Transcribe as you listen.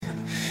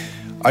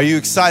Are you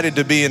excited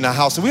to be in the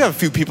house? We have a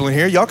few people in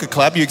here. Y'all could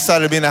clap. You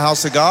excited to be in the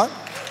house of God?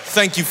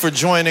 Thank you for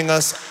joining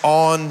us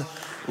online.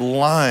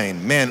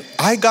 Man,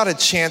 I got a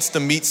chance to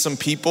meet some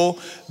people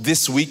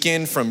this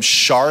weekend from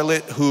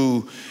Charlotte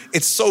who,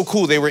 it's so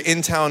cool. They were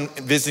in town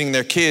visiting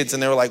their kids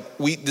and they were like,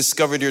 we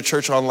discovered your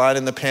church online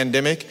in the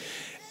pandemic.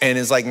 And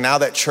it's like now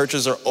that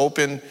churches are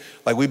open,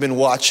 like we've been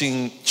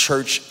watching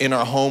church in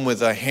our home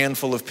with a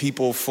handful of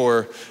people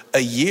for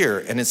a year.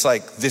 And it's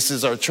like, this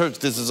is our church,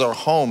 this is our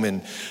home.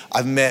 And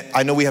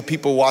I know we have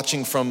people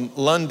watching from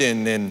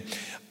London, and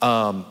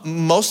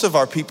most of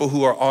our people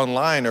who are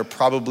online are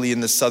probably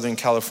in the Southern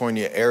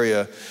California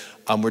area.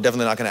 We're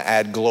definitely not gonna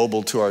add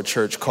global to our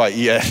church quite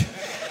yet.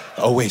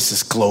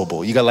 Oasis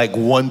Global. You got like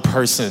one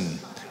person,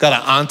 got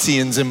an auntie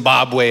in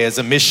Zimbabwe as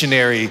a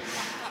missionary.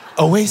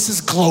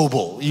 Oasis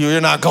Global.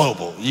 You're not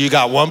global. You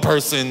got one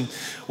person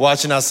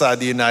watching outside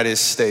the United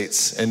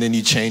States, and then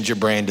you change your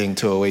branding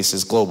to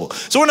Oasis Global.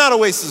 So we're not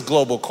Oasis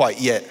Global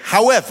quite yet.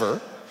 However,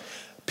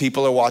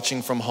 people are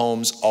watching from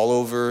homes all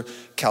over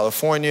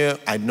California.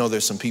 I know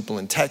there's some people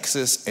in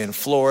Texas and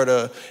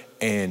Florida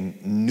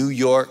and New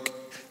York.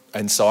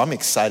 And so I'm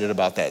excited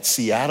about that.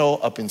 Seattle,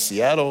 up in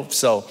Seattle.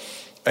 So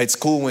it's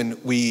cool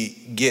when we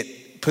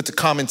put the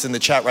comments in the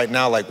chat right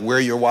now, like where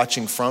you're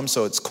watching from.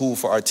 So it's cool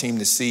for our team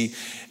to see.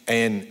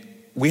 And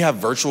we have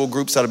virtual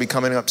groups that'll be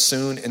coming up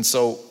soon. And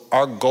so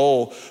our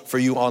goal for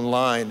you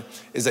online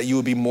is that you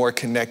will be more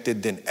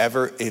connected than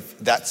ever. If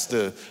that's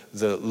the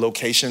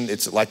location,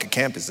 it's like a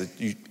campus.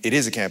 It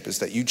is a campus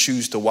that you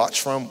choose to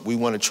watch from. We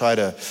want to try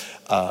to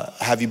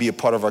have you be a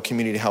part of our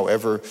community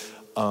however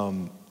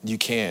you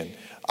can.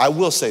 I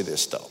will say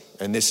this though,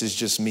 and this is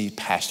just me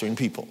pastoring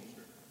people.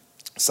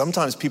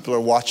 Sometimes people are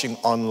watching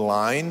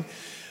online,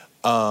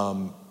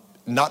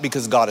 not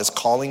because God is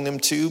calling them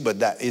to, but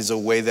that is a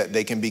way that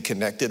they can be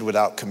connected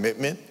without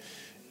commitment.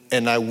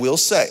 And I will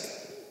say,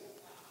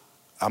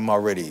 I've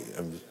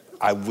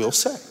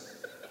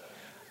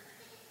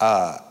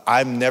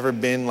never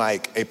been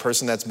like a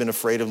person that's been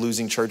afraid of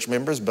losing church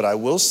members, but I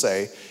will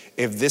say,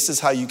 if this is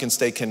how you can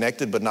stay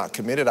connected but not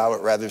committed, I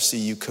would rather see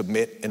you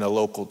commit in a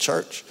local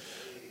church.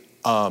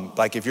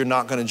 Like if you're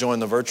not gonna join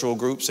the virtual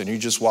groups and you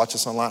just watch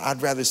us online,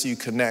 I'd rather see you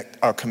connect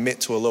or commit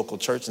to a local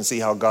church and see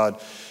how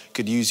God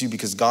could use you,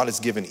 because God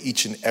has given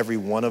each and every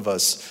one of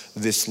us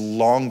this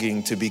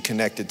longing to be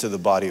connected to the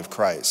body of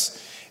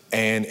Christ.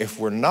 And if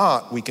we're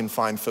not, we can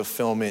find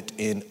fulfillment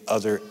in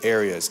other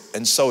areas.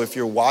 And so if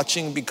you're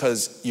watching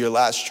because your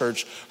last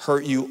church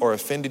hurt you or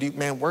offended you,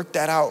 man, work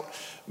that out.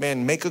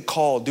 Man, make a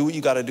call, do what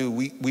you gotta do.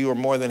 We were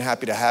more than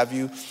happy to have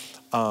you.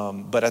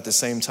 But at the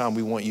same time,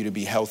 we want you to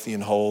be healthy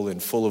and whole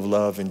and full of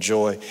love and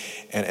joy.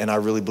 And I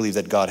really believe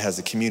that God has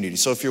a community.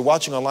 So if you're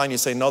watching online, you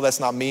say, no,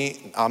 that's not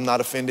me. I'm not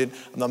offended.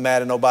 I'm not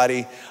mad at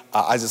nobody.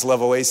 I just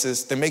love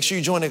Oasis. Then make sure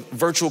you join a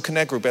virtual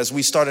connect group. As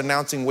we start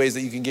announcing ways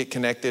that you can get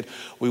connected,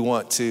 we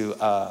want to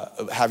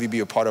have you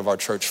be a part of our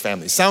church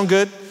family. Sound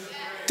good?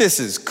 This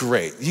is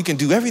great. You can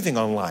do everything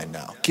online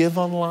now. Give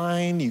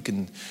online.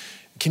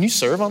 Can you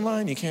serve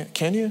online? You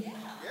can you?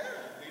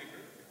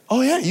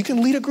 Oh yeah, you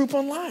can lead a group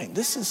online.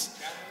 This is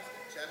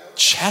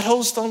chat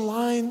host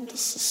online.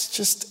 This is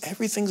just,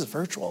 everything's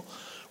virtual.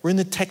 We're in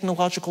the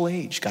technological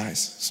age,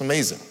 guys. It's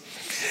amazing.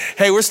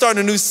 Hey, we're starting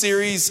a new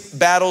series,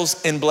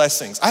 Battles and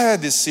Blessings. I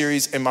had this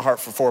series in my heart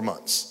for 4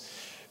 months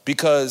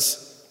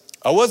because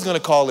I was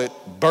gonna call it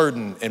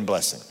Burden and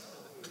Blessing.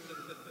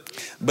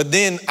 But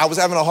then I was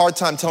having a hard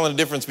time telling the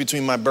difference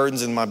between my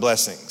burdens and my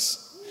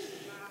blessings,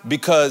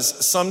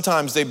 because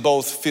sometimes they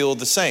both feel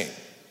the same.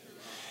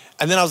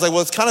 And then I was like, well,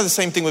 it's kind of the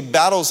same thing with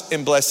battles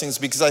and blessings,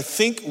 because I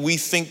think we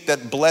think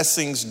that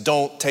blessings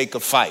don't take a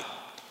fight.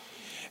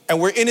 And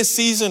we're in a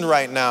season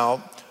right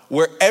now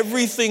where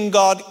everything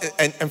God,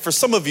 and for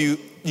some of you,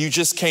 you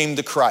just came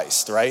to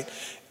Christ, right?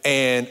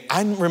 And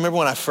I remember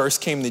when I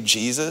first came to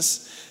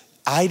Jesus,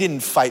 I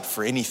didn't fight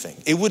for anything.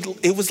 It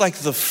was like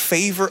the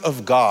favor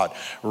of God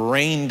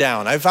rained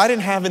down. If I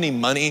didn't have any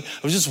money, I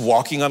was just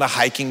walking on a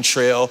hiking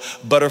trail,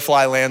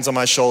 butterfly lands on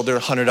my shoulder,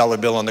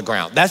 $100 bill on the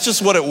ground. That's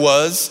just what it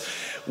was.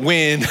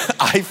 When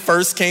I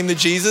first came to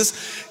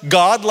Jesus,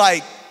 God,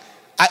 like,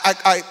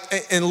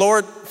 and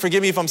Lord,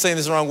 forgive me if I'm saying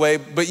this the wrong way,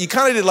 but you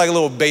kind of did like a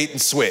little bait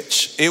and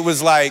switch. It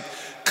was like,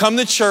 come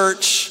to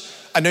church.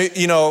 I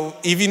know,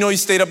 even though you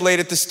stayed up late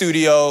at the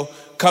studio,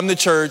 come to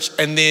church,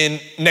 and then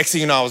next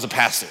thing you know, I was a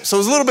pastor. So it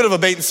was a little bit of a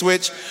bait and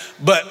switch,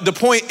 but the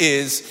point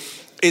is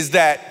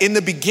that in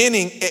the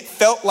beginning, it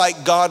felt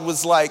like God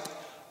was like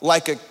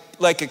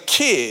a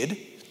kid.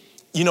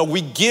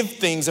 We give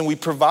things and we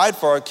provide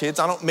for our kids.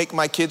 I don't make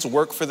my kids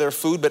work for their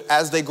food, but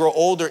as they grow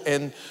older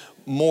and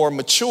more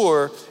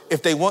mature,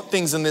 if they want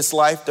things in this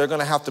life, they're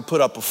gonna have to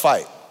put up a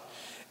fight.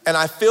 And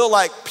I feel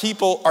like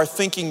people are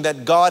thinking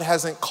that God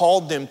hasn't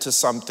called them to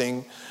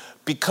something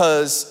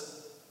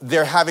because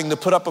they're having to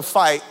put up a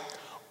fight,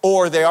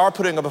 or they are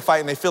putting up a fight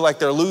and they feel like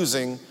they're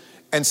losing.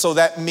 And so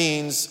that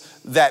means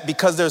that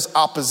because there's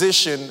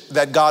opposition,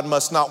 that God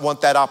must not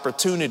want that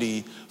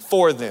opportunity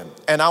for them.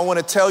 And I want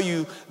to tell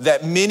you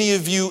that many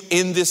of you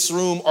in this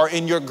room are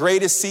in your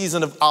greatest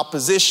season of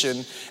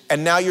opposition,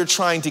 and now you're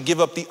trying to give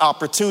up the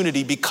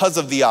opportunity because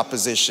of the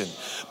opposition.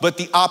 But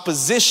the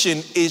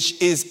opposition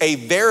is a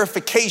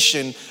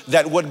verification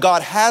that what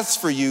God has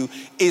for you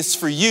is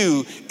for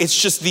you. It's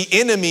just the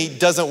enemy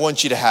doesn't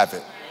want you to have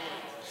it.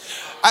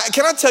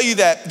 Can I tell you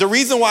that the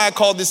reason why I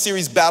called this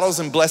series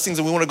Battles and Blessings,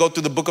 and we want to go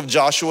through the book of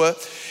Joshua,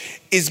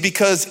 is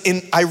because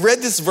I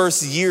read this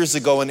verse years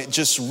ago and it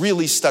just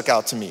really stuck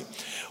out to me,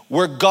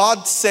 where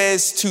God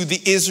says to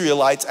the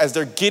Israelites as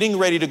they're getting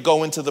ready to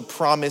go into the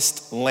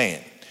promised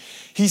land,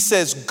 he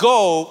says,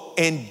 go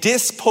and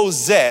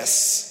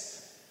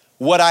dispossess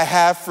what I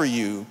have for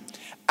you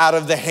out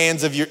of the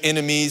hands of your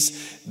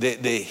enemies, the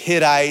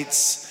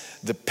Hittites,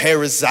 the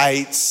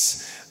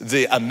Perizzites,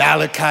 the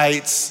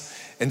Amalekites.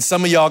 And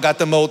some of y'all got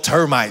them old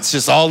termites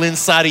just all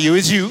inside of you.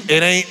 It's you.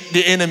 It ain't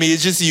the enemy.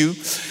 It's just you.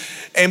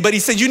 But he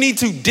said you need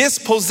to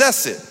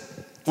dispossess it,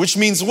 which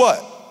means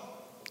what?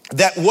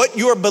 That what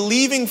you're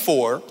believing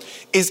for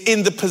is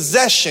in the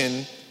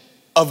possession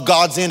of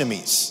God's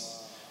enemies,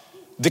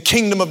 the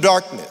kingdom of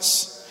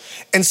darkness.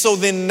 And so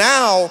then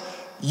now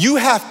you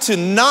have to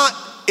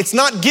it's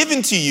not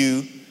given to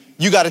you,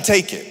 you got to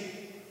take it.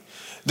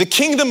 The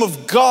kingdom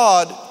of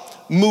God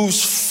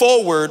moves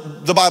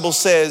forward, the Bible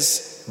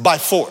says, by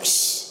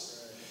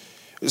force.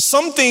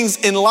 Some things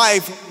in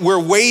life we're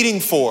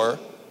waiting for,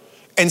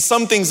 and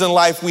some things in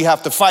life we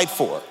have to fight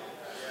for.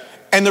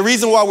 And the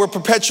reason why we're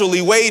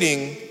perpetually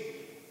waiting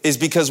is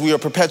because we are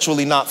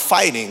perpetually not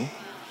fighting.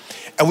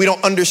 And we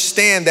don't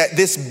understand that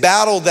this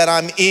battle that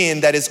I'm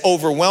in that is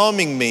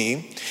overwhelming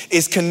me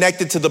is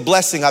connected to the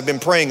blessing I've been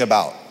praying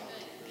about.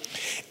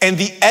 And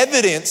the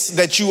evidence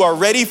that you are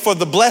ready for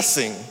the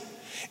blessing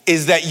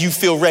is that you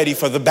feel ready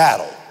for the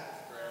battle.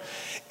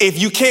 If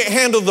you can't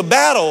handle the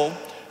battle,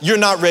 you're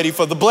not ready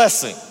for the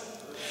blessing.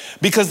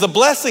 Because the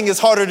blessing is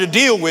harder to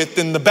deal with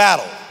than the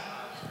battle.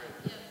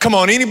 Come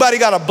on, anybody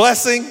got a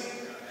blessing?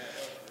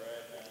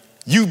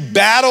 You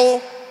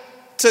battle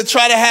to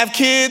try to have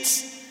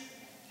kids,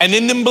 and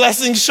then them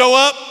blessings show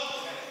up.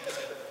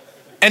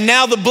 And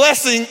now the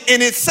blessing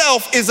in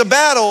itself is a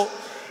battle,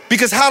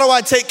 because how do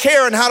I take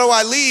care and how do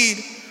I lead?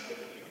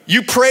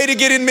 You pray to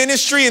get in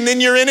ministry and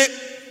then you're in it.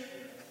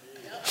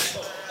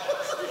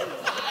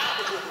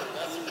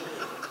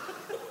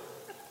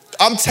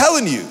 I'm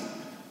telling you,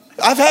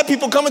 I've had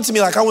people coming to me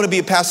like, I want to be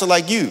a pastor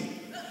like you.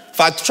 If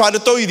I try to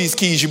throw you these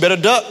keys, you better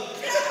duck.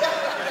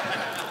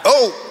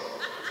 Oh,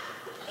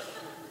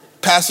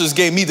 pastors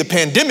gave me the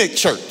pandemic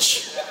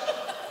church.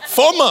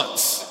 4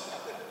 months.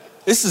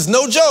 This is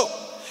no joke.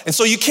 And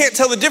so you can't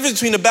tell the difference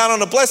between a battle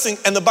and a blessing.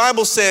 And the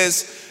Bible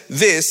says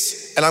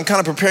this, and I'm kind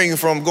of preparing you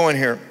for where I'm going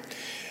here.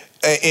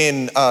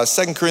 In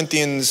 2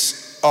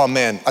 Corinthians, I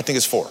think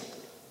it's 4.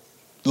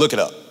 Look it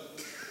up.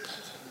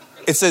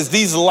 It says,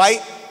 these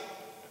light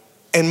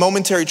and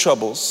momentary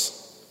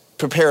troubles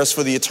prepare us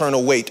for the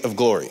eternal weight of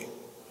glory.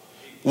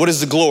 What is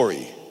the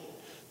glory?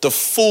 The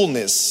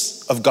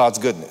fullness of God's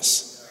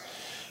goodness.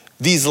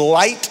 These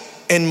light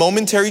and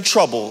momentary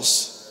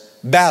troubles,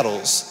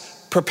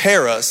 battles,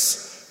 prepare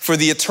us for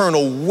the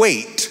eternal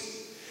weight,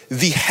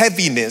 the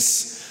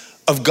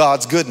heaviness of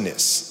God's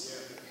goodness.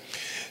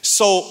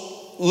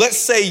 So let's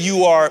say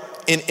you are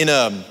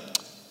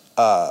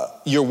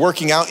you're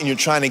working out and you're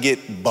trying to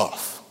get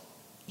buff.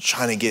 You're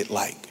trying to get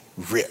like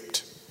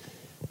ripped.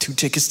 2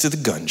 tickets to the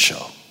gun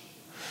show.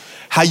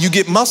 How you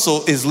get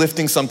muscle is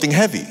lifting something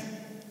heavy.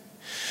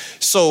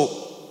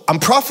 So I'm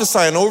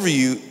prophesying over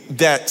you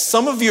that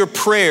some of your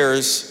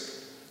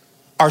prayers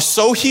are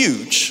so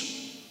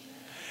huge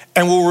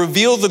and will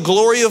reveal the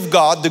glory of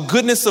God, the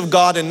goodness of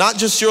God, and not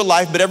just your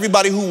life, but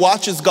everybody who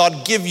watches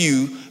God give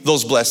you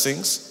those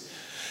blessings,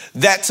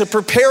 that to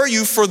prepare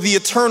you for the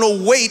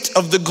eternal weight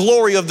of the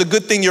glory of the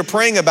good thing you're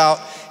praying about,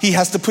 he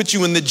has to put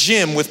you in the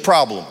gym with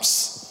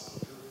problems.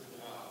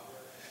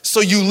 So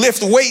you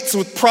lift weights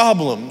with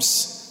problems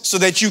so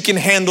that you can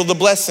handle the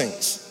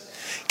blessings.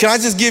 Can I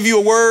just give you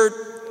a word?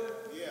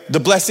 The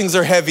blessings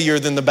are heavier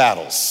than the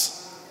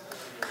battles.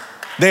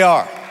 They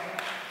are.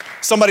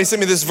 Somebody sent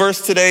me this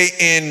verse today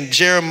in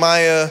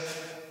Jeremiah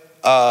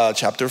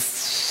chapter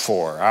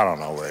 4. I don't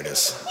know where it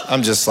is.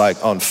 I'm just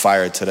like on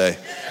fire today.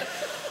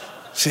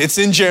 It's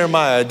in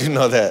Jeremiah, I do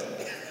know that.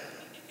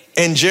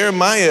 And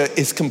Jeremiah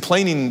is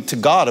complaining to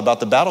God about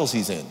the battles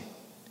he's in.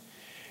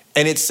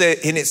 And it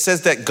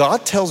says that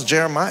God tells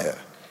Jeremiah,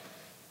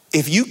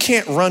 if you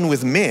can't run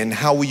with men,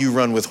 how will you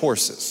run with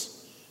horses?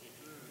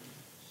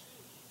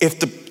 If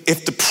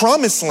the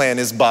promised land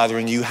is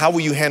bothering you, how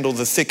will you handle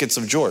the thickets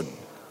of Jordan?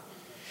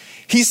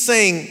 He's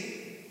saying,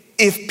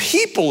 if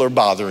people are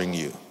bothering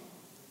you,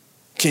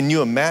 can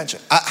you imagine?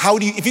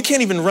 If you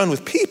can't even run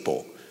with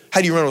people,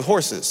 how do you run with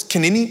horses?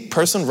 Can any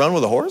person run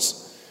with a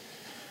horse?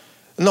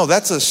 No,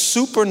 that's a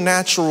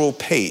supernatural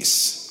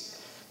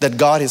pace that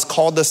God has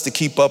called us to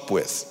keep up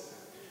with.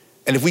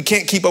 And if we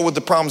can't keep up with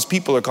the problems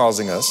people are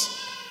causing us,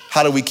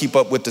 how do we keep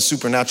up with the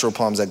supernatural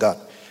problems that God?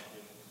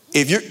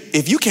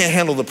 If you can't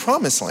handle the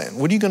promised land,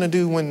 what are you going to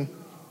do when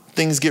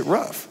things get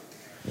rough?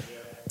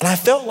 And I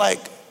felt like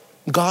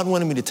God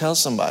wanted me to tell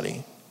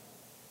somebody,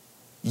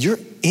 you're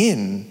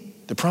in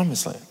the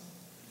promised land.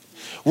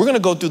 We're going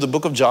to go through the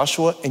book of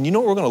Joshua, and you know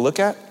what we're going to look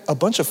at? A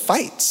bunch of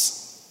fights.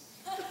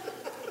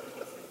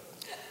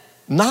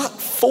 Not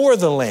for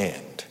the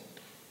land,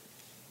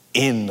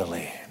 in the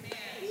land.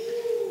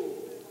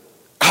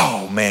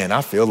 Oh man,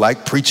 I feel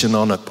like preaching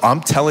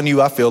I'm telling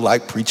you, I feel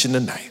like preaching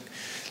tonight.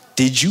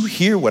 Did you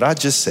hear what I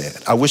just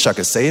said? I wish I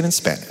could say it in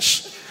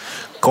Spanish.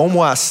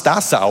 ¿Cómo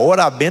estás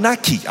ahora? Ven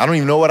aquí. I don't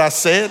even know what I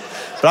said,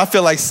 but I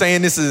feel like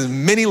saying this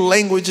in many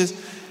languages.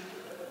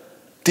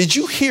 Did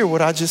you hear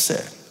what I just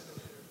said?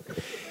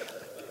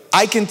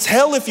 I can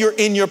tell if you're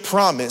in your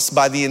promise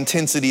by the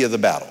intensity of the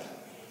battle.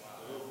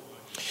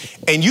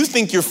 And you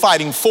think you're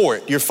fighting for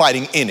it, you're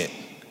fighting in it.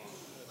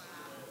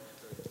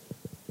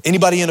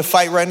 Anybody in a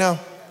fight right now?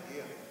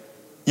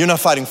 You're not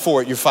fighting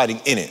for it, you're fighting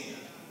in it.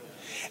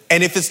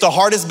 And if it's the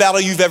hardest battle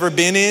you've ever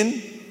been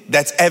in,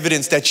 that's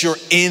evidence that you're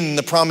in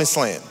the promised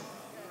land.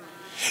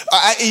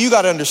 You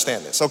got to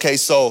understand this. Okay,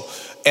 so,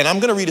 and I'm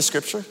going to read a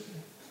scripture.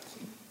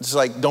 It's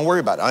like, don't worry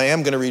about it. I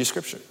am going to read a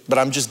scripture, but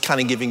I'm just kind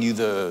of giving you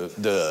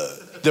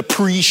the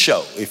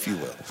pre-show, if you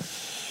will.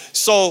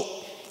 So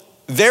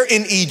they're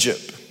in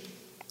Egypt.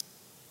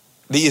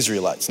 The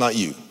Israelites, not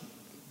you.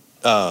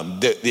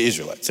 The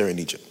Israelites, they're in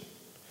Egypt.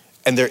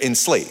 And they're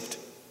enslaved.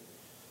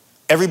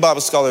 Every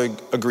Bible scholar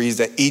agrees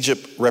that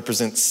Egypt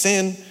represents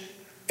sin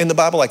in the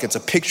Bible, like it's a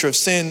picture of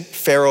sin.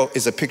 Pharaoh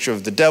is a picture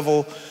of the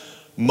devil.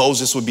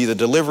 Moses would be the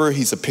deliverer.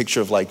 He's a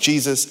picture of like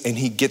Jesus, and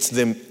he gets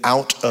them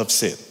out of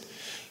sin.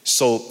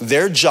 So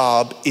their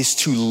job is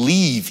to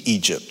leave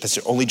Egypt. That's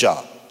their only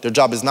job. Their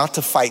job is not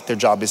to fight. Their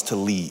job is to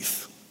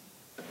leave.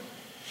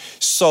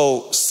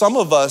 So some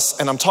of us,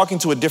 and I'm talking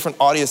to a different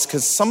audience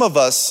because some of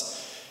us,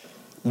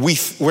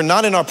 we're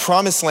not in our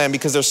promised land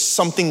because there's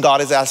something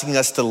God is asking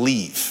us to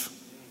leave.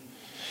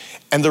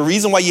 And the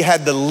reason why you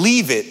had to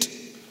leave it,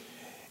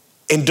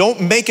 and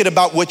don't make it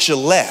about what you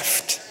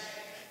left,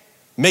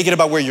 make it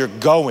about where you're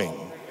going.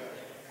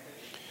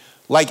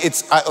 Like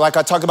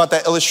I talk about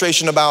that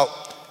illustration about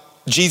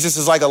Jesus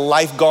is like a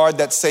lifeguard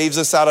that saves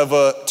us out of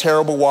a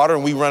terrible water,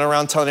 and we run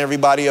around telling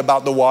everybody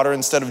about the water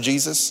instead of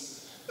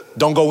Jesus.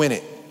 Don't go in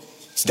it.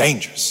 It's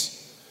dangerous.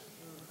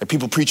 And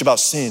people preach about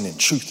sin and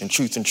truth and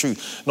truth and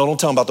truth. No, don't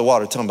tell them about the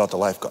water, tell them about the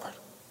lifeguard.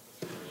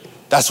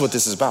 That's what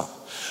this is about.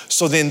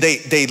 So then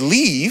they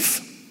leave.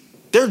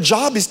 Their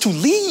job is to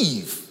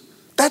leave.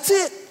 That's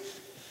it.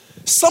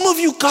 Some of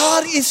you,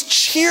 God is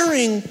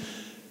cheering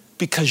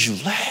because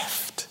you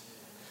left.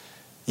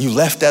 You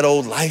left that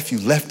old life, you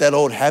left that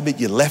old habit,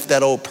 you left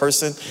that old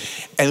person.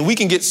 And we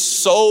can get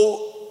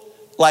so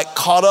like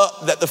caught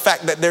up that the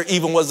fact that there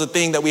even was a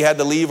thing that we had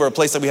to leave or a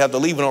place that we had to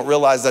leave, we don't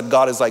realize that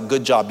God is like,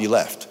 good job, you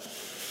left.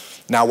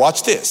 Now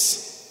watch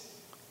this.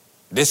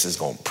 This is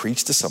going to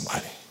preach to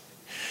somebody.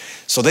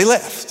 So they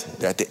left.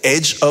 They're at the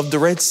edge of the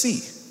Red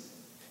Sea.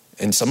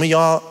 And some of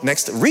y'all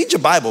read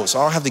your Bible, so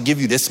I don't have to give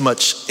you this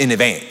much in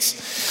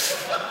advance.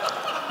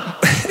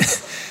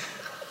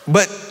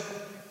 But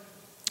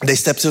they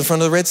step to the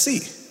front of the Red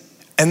Sea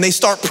and they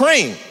start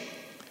praying.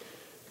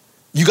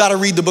 You got to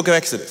read the book of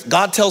Exodus.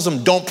 God tells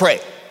them, don't pray.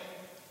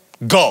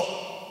 Go.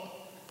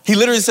 He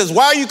literally says,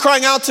 why are you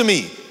crying out to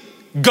me?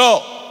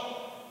 Go.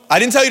 I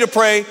didn't tell you to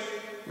pray.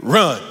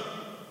 Run.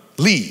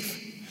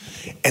 Leave.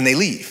 And they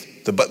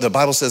leave. The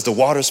Bible says the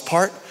waters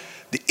part.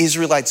 The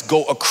Israelites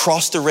go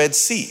across the Red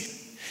Sea.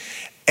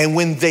 And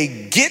when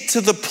they get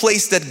to the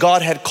place that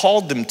God had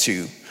called them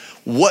to,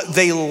 what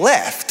they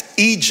left,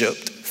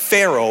 Egypt,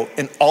 Pharaoh,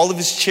 and all of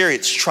his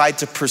chariots tried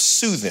to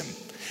pursue them.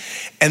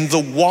 And the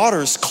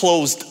waters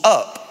closed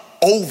up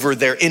over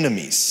their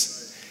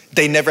enemies.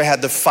 They never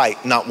had to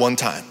fight, not one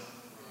time.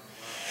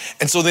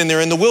 And so then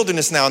they're in the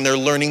wilderness now and they're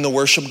learning to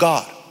worship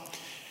God.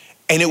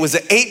 And it was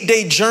an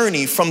 8-day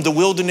journey from the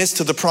wilderness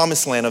to the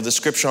promised land of the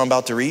scripture I'm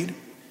about to read.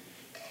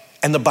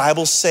 And the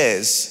Bible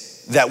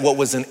says that what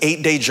was an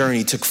 8-day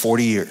journey took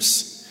 40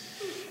 years.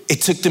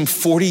 It took them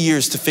 40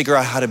 years to figure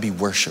out how to be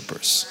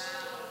worshipers.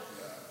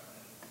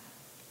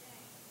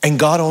 And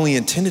God only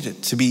intended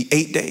it to be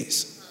 8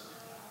 days.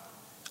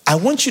 I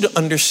want you to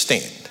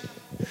understand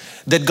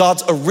that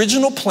God's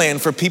original plan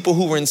for people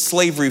who were in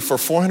slavery for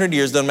 400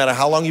 years, doesn't matter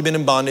how long you've been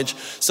in bondage.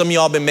 Some of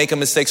y'all been making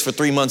mistakes for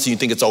 3 months and you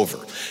think it's over.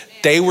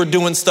 They were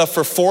doing stuff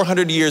for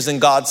 400 years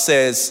and God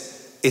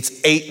says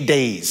it's 8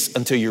 days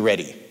until you're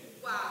ready.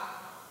 Wow.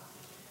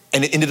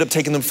 And it ended up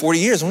taking them 40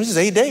 years. What is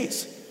 8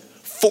 days?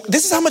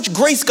 This is how much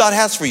grace God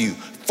has for you.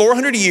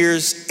 400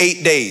 years,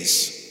 8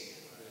 days.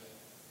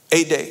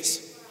 8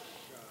 days.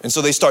 And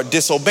so they start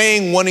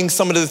disobeying, wanting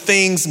some of the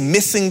things,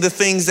 missing the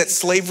things that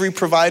slavery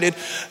provided.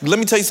 Let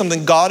me tell you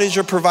something. God is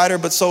your provider,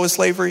 but so is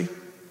slavery.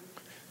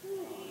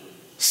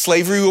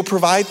 Slavery will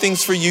provide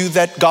things for you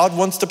that God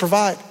wants to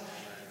provide.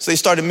 So they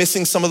started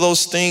missing some of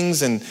those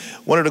things and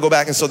wanted to go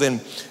back. And so then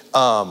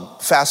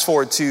fast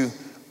forward to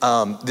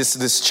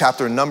this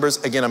chapter in Numbers.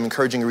 Again, I'm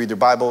encouraging you to read your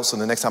Bible, so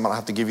the next time I don't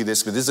have to give you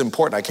this, but this is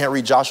important. I can't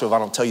read Joshua if I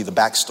don't tell you the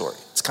backstory.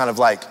 It's kind of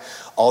like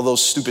all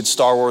those stupid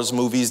Star Wars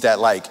movies that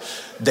like,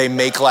 they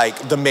make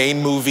like the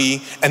main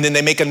movie, and then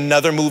they make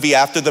another movie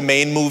after the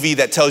main movie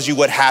that tells you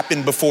what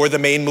happened before the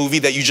main movie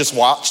that you just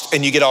watched,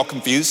 and you get all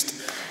confused.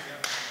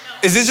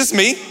 Is this just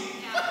me?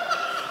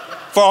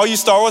 For all you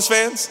Star Wars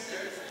fans?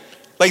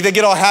 Like they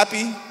get all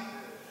happy?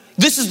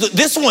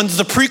 This one's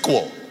the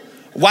prequel.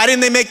 Why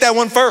didn't they make that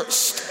one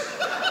first?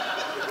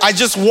 I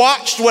just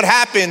watched what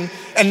happened,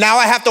 and now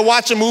I have to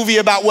watch a movie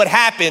about what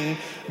happened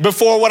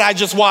before what I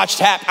just watched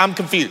happened. I'm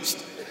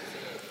confused.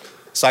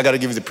 So I got to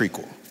give you the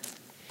prequel.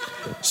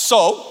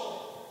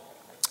 So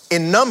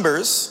in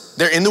Numbers,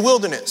 they're in the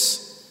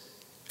wilderness,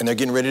 and they're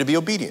getting ready to be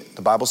obedient.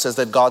 The Bible says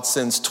that God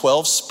sends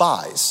 12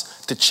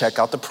 spies to check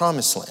out the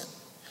promised land.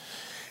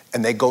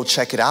 And they go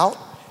check it out,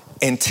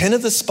 and 10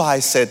 of the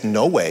spies said,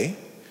 no way.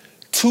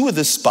 2 of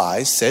the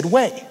spies said,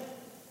 way.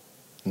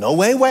 No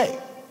way, way.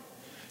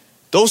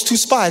 Those 2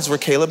 spies were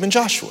Caleb and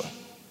Joshua.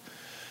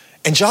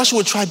 And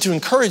Joshua tried to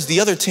encourage the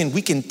other 10,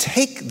 we can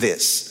take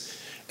this.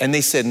 And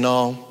they said,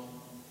 no,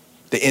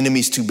 the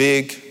enemy's too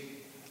big.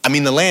 I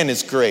mean, the land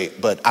is great,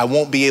 but I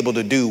won't be able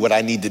to do what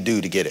I need to do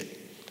to get it.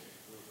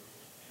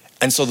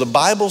 And so the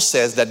Bible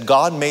says that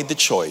God made the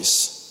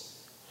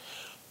choice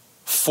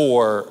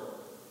for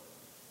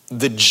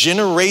the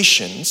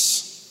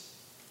generations,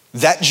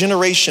 that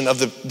generation of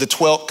the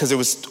 12, because it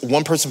was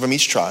one person from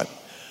each tribe.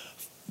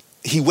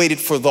 He waited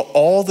for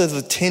all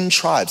the 10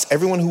 tribes,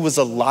 everyone who was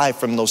alive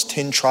from those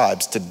 10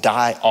 tribes to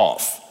die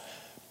off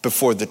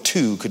before the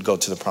 2 could go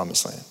to the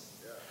promised land.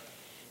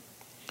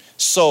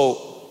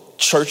 So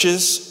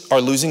churches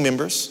are losing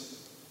members.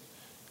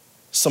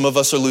 Some of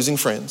us are losing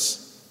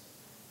friends.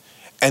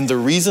 And the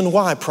reason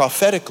why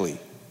prophetically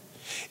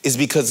is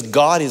because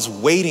God is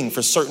waiting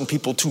for certain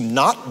people to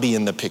not be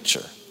in the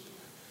picture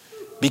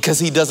because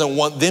he doesn't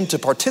want them to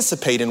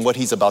participate in what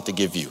he's about to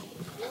give you.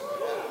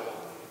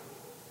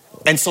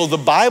 And so the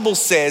Bible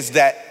says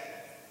that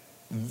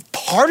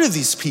part of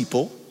these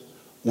people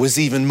was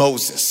even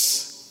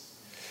Moses,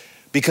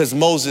 because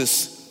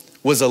Moses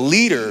was a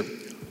leader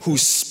who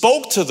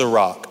spoke to the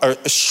rock, or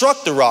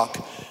struck the rock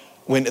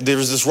when there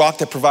was this rock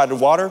that provided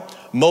water.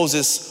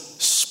 Moses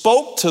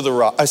spoke to the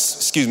rock,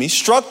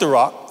 struck the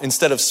rock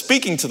instead of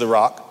speaking to the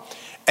rock,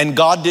 and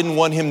God didn't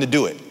want him to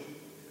do it.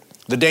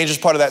 The dangerous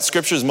part of that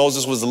scripture is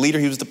Moses was the leader,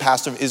 he was the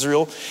pastor of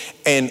Israel,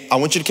 and I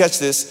want you to catch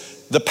this.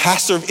 The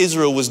pastor of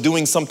Israel was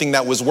doing something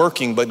that was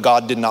working, but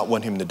God did not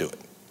want him to do it.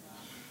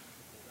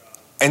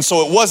 And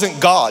so it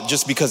wasn't God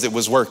just because it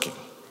was working.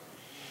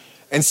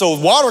 And so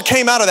water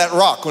came out of that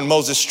rock when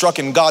Moses struck,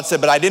 and God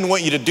said, but I didn't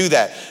want you to do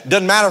that.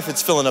 Doesn't matter if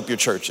it's filling up your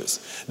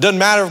churches. Doesn't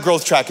matter if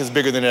Growth Track is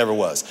bigger than it ever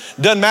was.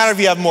 Doesn't matter if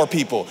you have more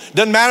people.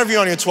 Doesn't matter if you're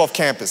on your 12th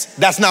campus.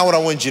 That's not what I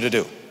wanted you to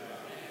do.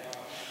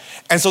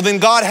 And so then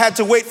God had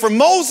to wait for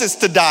Moses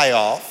to die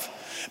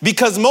off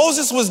because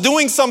Moses was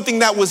doing something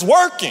that was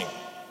working,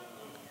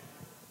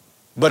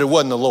 but it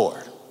wasn't the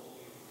Lord.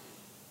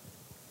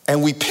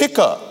 And we pick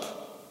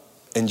up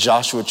in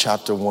Joshua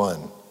chapter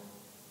 1,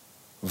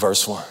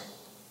 verse 1.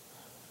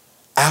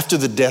 After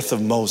the death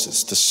of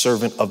Moses, the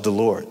servant of the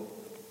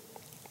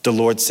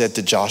Lord said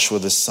to Joshua,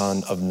 the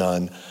son of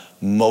Nun,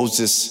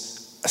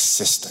 Moses'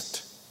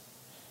 assistant.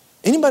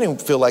 Anybody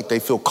feel like they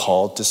feel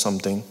called to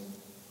something?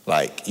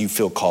 Like you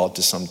feel called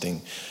to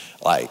something?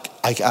 Like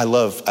I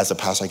love, as a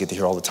pastor, I get to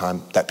hear all the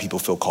time that people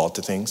feel called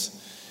to things.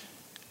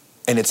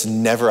 And it's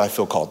never I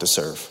feel called to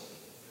serve.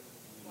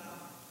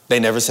 They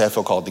never say I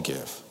feel called to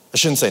give. I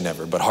shouldn't say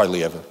never, but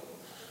hardly ever.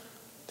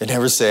 They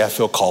never say I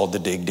feel called to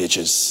dig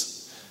ditches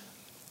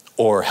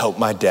or help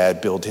my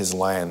dad build his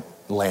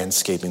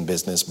landscaping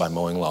business by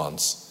mowing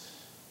lawns.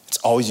 It's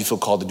always you feel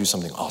called to do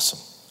something awesome.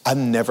 I've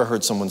never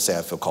heard someone say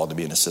I feel called to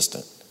be an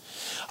assistant.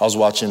 I was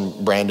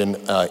watching Brandon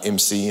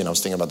MC, and I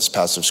was thinking about this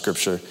passage of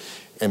scripture,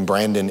 and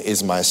Brandon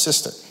is my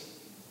assistant.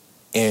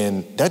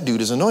 And that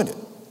dude is anointed.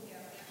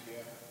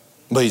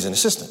 But he's an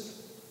assistant.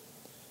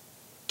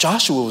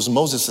 Joshua was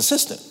Moses'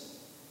 assistant.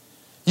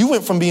 You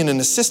went from being an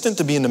assistant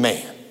to being the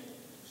man.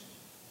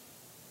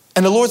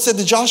 And the Lord said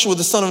to Joshua,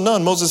 the son of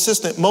Nun, Moses'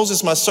 assistant,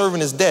 Moses, my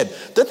servant, is dead.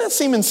 Doesn't that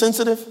seem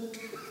insensitive?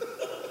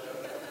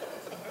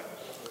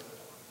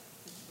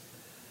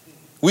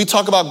 We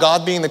talk about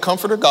God being the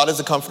comforter. God is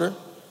the comforter.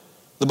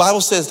 The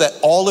Bible says that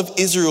all of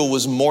Israel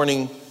was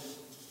mourning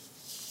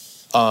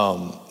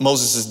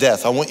Moses'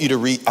 death. I want to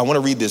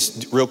read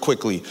this real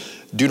quickly.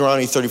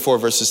 Deuteronomy 34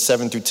 verses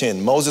 7 through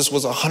 10. Moses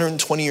was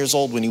 120 years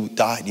old when he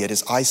died, yet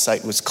his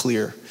eyesight was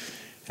clear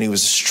and he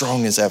was as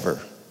strong as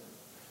ever.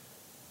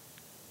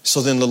 So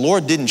then the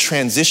Lord didn't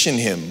transition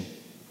him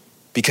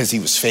because he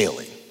was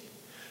failing.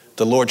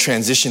 The Lord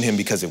transitioned him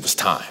because it was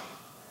time.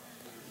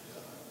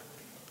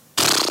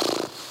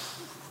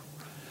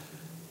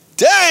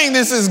 Dang,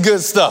 this is good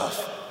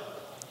stuff.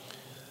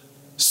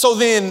 So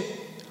then,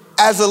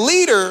 as a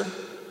leader,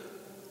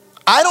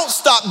 I don't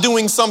stop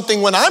doing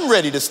something when I'm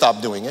ready to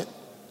stop doing it.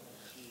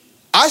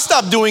 I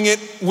stop doing it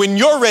when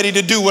you're ready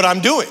to do what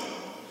I'm doing.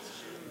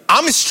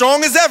 I'm as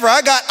strong as ever.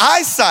 I got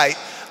eyesight.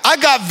 I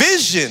got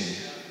vision,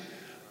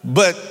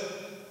 but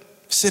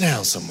sit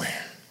down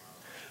somewhere.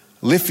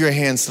 Lift your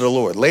hands to the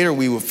Lord. Later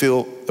we would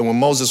feel that when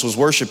Moses was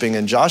worshiping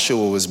and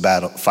Joshua was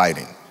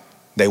fighting,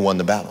 they won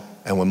the battle.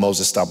 And when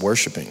Moses stopped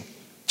worshiping,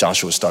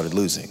 Joshua started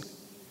losing.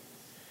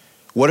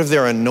 What if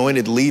there are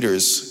anointed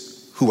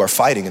leaders who are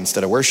fighting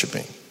instead of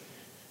worshiping?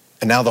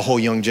 And now the whole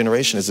young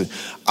generation is,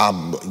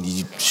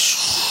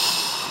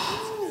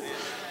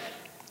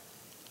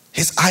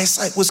 his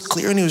eyesight was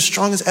clear and he was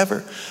strong as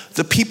ever.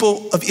 The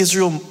people of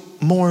Israel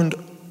mourned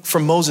for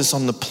Moses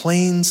on the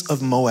plains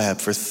of Moab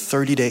for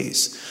 30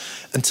 days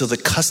until the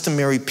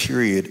customary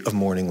period of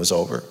mourning was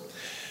over.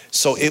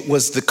 So it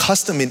was the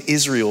custom in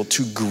Israel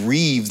to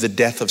grieve the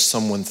death of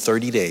someone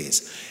 30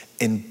 days.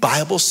 And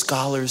Bible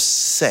scholars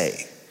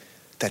say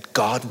that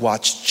God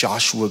watched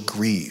Joshua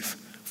grieve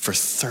for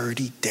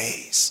 30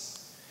 days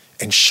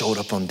and showed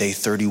up on day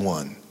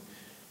 31.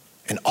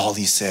 And all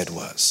he said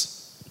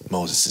was,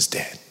 Moses is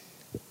dead.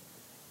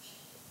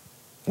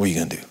 What are you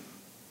gonna do?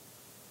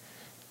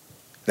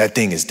 That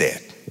thing is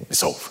dead.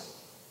 It's over.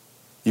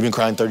 You've been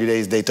crying 30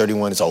 days, day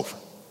 31, it's over.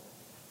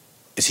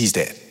 He's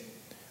dead.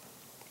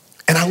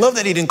 And I love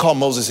that he didn't call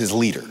Moses his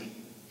leader.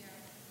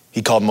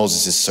 He called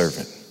Moses his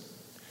servant.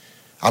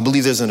 I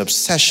believe there's an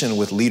obsession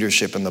with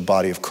leadership in the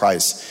body of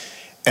Christ.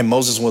 And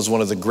Moses was one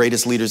of the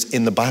greatest leaders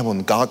in the Bible,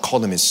 and God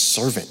called him his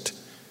servant.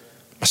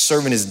 My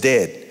servant is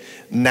dead.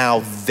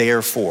 Now,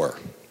 therefore.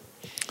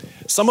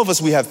 Some of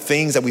us, we have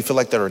things that we feel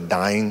like that are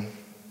dying.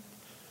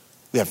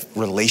 We have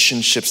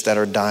relationships that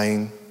are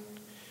dying.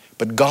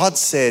 But God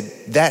said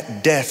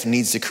that death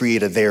needs to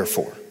create a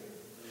therefore.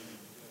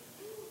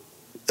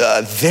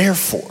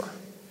 Therefore,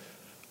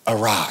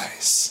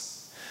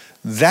 arise.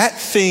 That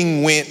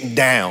thing went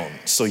down,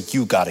 so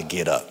you gotta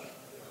get up.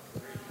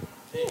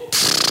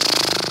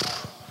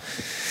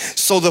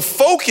 So the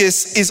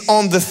focus is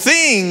on the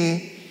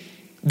thing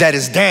that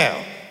is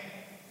down.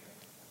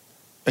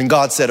 And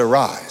God said,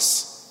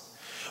 arise.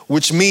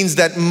 Which means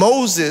that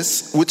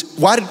Moses,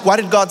 why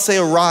did God say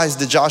arise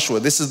to Joshua?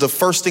 This is the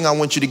first thing I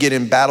want you to get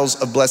in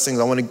battles of blessings.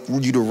 I want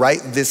you to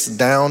write this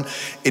down.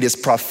 It is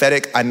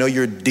prophetic. I know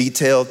you're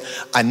detailed.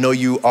 I know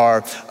you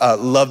are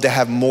love to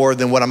have more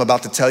than what I'm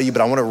about to tell you, but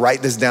I want to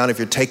write this down if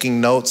you're taking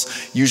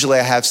notes. Usually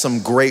I have some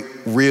great,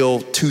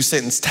 real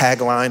 2-sentence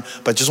tagline,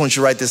 but just want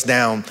you to write this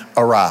down.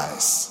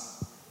 Arise.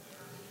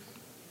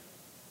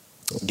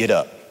 Get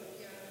up.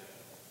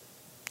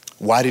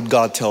 Why did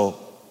God tell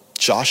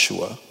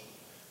Joshua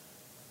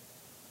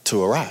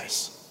to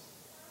arise?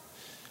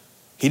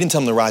 He didn't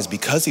tell him to rise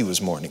because he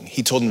was mourning.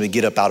 He told him to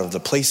get up out of the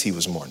place he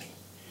was mourning.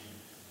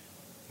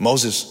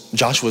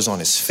 Joshua's on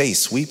his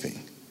face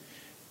weeping.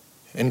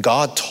 And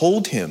God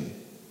told him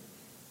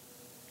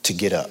to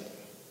get up.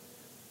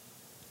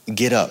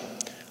 Get up.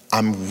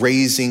 I'm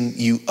raising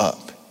you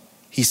up.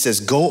 He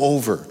says, go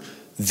over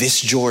this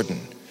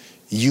Jordan,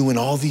 you and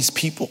all these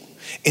people,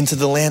 into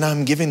the land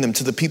I'm giving them,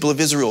 to the people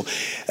of Israel.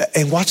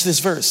 And watch this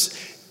verse.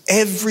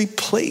 Every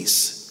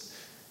place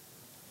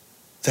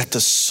that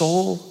the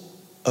sole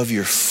of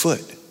your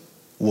foot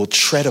will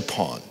tread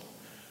upon,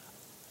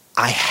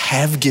 I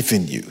have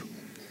given you.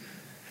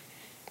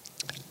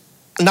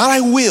 Not I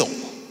will,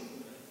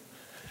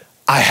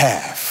 I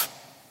have.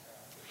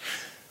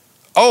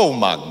 Oh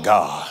my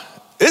God,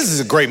 this is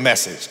a great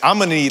message. I'm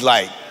gonna need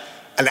like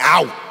an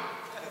hour.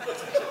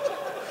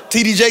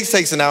 TD Jakes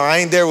takes an hour, I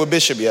ain't there with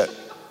Bishop yet.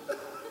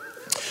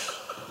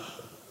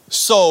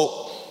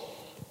 So,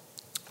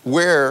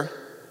 where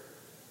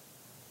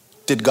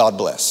did God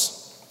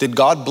bless? Did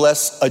God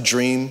bless a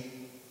dream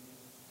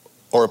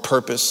or a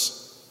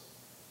purpose?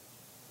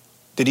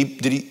 Did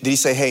he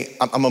say, hey,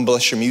 I'm gonna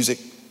bless your music.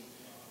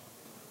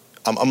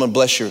 I'm gonna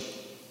bless your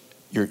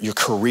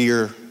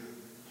career. I'm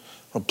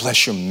gonna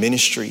bless your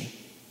ministry.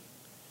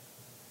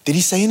 Did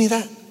he say any of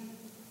that?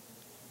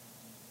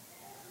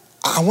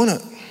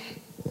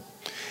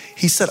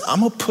 He said, I'm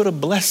gonna put a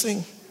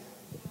blessing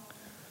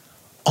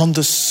on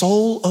the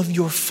sole of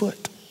your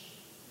foot.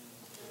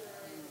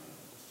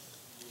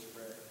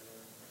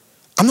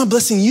 I'm not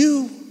blessing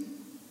you.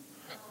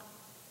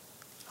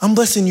 I'm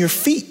blessing your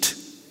feet.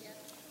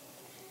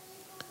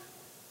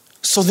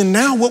 So then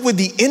now what would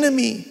the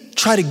enemy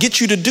try to get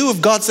you to do if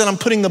God said, I'm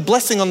putting the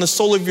blessing on the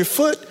sole of your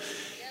foot?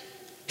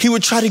 He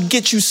would try to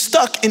get you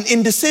stuck in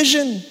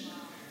indecision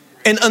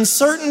and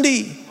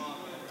uncertainty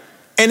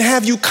and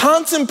have you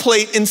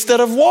contemplate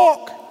instead of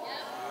walk.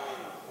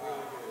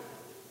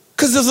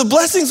 Because if the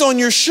blessing's on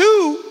your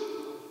shoe,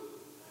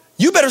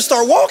 you better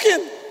start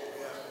walking.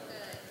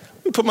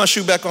 Let me put my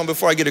shoe back on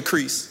before I get a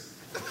crease.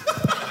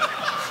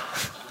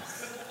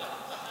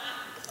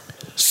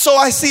 So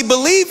I see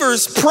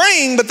believers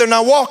praying, but they're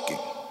not walking.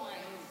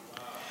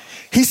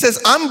 He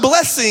says, I'm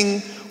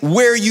blessing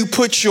where you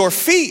put your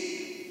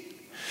feet.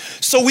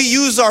 So we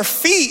use our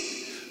feet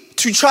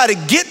to try to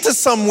get to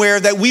somewhere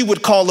that we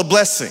would call a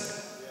blessing.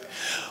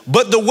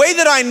 But the way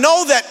that I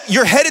know that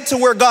you're headed to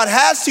where God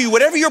has to you,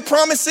 whatever your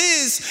promise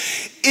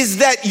is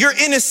that you're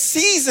in a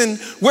season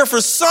where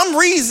for some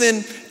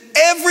reason,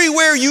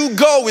 everywhere you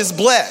go is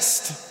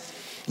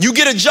blessed. You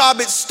get a job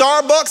at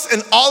Starbucks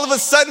and all of a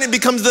sudden it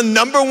becomes the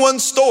 #1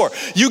 store.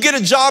 You get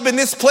a job in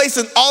this place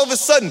and all of a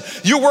sudden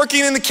you're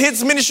working in the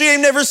kids ministry, they've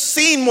never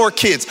seen more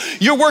kids.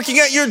 You're working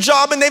at your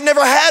job and they've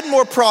never had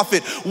more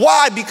profit.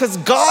 Why? Because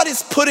God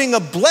is putting a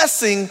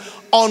blessing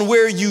on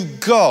where you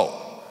go.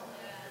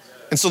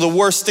 And so the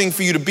worst thing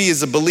for you to be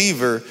as a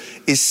believer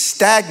is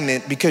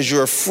stagnant because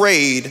you're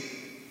afraid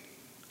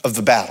of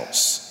the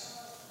battles.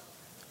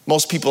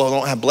 Most people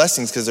don't have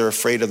blessings because they're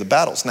afraid of the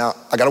battles. Now,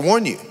 I gotta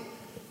warn you,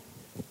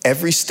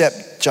 every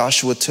step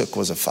Joshua took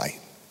was a fight.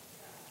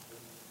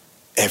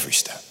 Every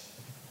step.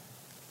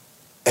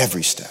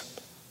 Every step.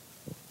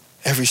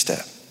 Every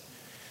step.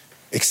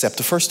 Except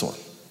the first one.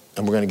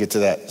 And we're gonna get to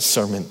that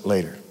sermon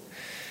later.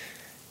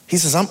 He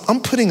says,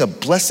 I'm putting a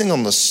blessing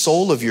on the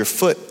sole of your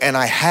foot, and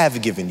I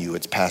have given you,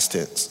 it's past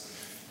tense,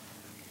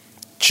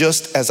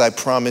 just as I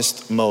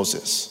promised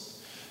Moses.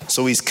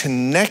 So he's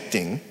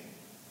connecting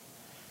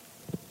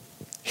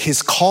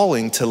his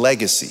calling to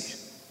legacy.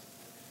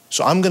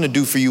 So I'm gonna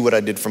do for you what I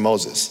did for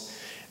Moses.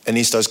 And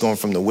he starts going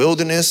from the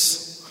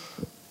wilderness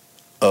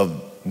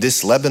of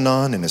this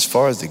Lebanon and as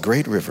far as the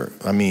great river.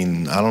 I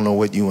mean, I don't know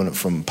what you want,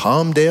 from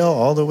Palmdale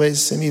all the way to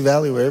Simi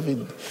Valley, wherever,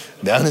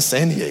 down to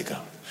San Diego.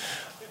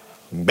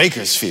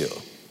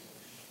 Bakersfield.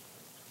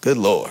 Good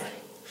Lord.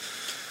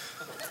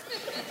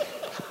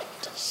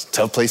 It's a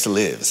tough place to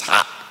live. It's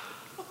hot.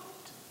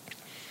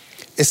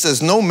 It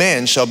says, no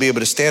man shall be able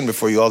to stand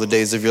before you all the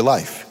days of your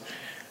life.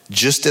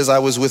 Just as I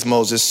was with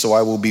Moses, so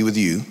I will be with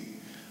you.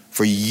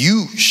 For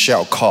you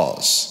shall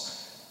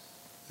cause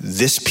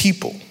this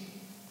people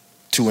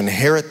to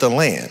inherit the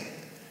land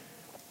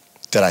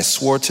that I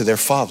swore to their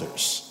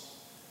fathers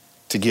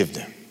to give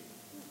them.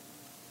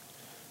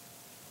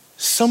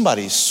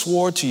 Somebody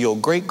swore to your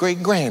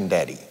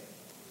great-great-granddaddy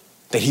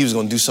that he was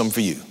going to do something for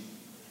you.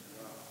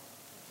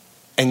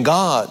 And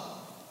God,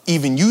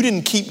 even you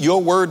didn't keep your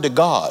word to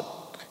God,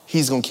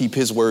 he's going to keep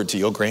his word to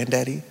your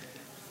granddaddy.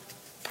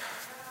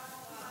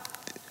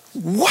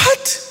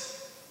 What?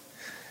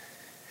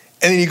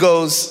 And then he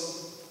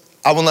goes,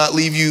 I will not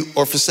leave you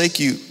or forsake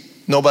you.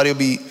 Nobody will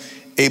be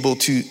able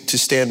to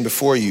stand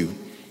before you.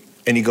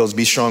 And he goes,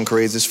 be strong,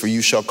 courageous, for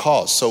you shall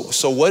cause.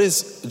 So what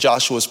is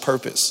Joshua's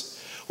purpose?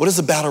 What is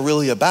the battle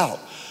really about?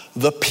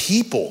 The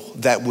people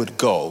that would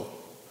go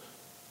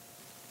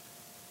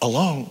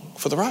along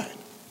for the ride.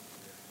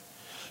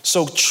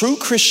 So true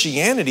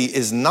Christianity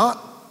is not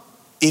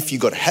if you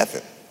go to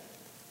heaven.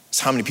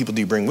 It's how many people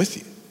do you bring with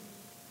you?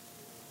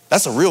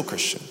 That's a real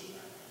Christian.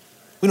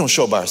 We don't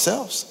show up by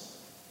ourselves.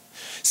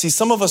 See,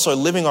 some of us are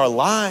living our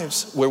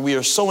lives where we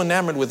are so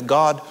enamored with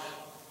God,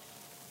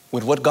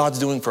 with what God's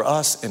doing for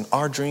us and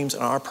our dreams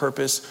and our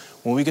purpose.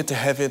 When we get to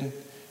heaven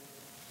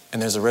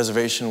and there's a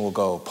reservation, we'll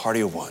go,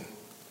 party of one.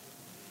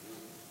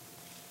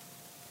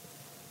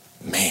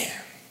 Man,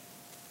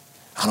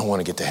 I don't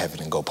want to get to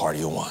heaven and go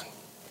party of one.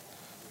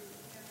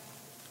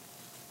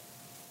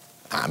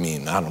 I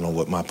mean, I don't know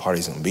what my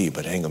party's going to be,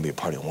 but it ain't going to be a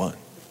party of one.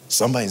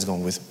 Somebody's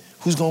going with me.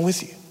 Who's going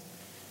with you?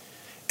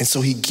 And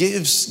so he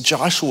gives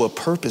Joshua a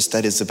purpose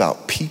that is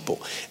about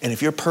people. And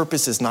if your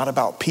purpose is not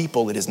about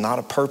people, it is not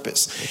a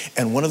purpose.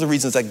 And one of the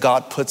reasons that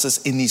God puts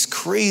us in these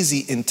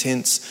crazy,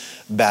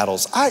 intense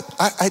battles.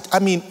 I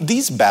mean,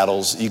 these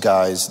battles, you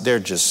guys, they're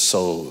just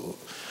so,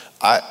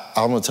 I'm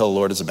gonna tell the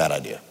Lord it's a bad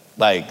idea.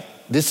 Like,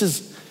 this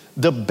is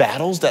the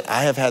battles that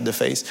I have had to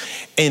face.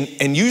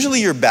 And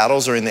usually your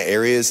battles are in the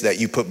areas that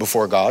you put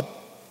before God.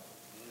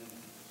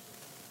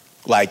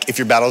 Like, if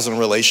your battles are in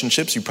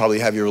relationships, you probably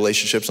have your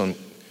relationships on.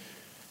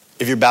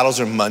 If your battles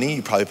are money,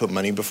 you probably put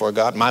money before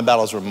God. My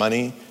battles were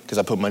money because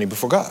I put money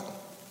before God.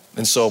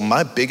 And so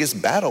my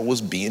biggest battle was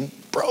being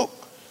broke.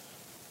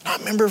 I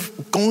remember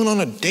going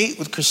on a date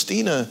with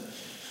Christina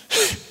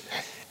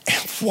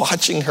and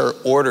watching her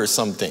order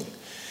something.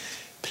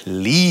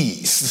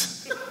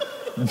 Please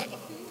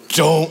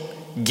don't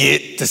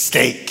get the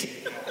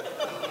steak.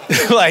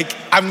 Like,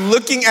 I'm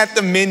looking at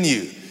the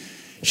menu.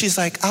 She's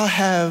like, I'll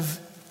have,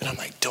 and I'm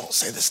like, don't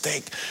say the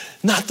steak.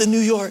 Not the New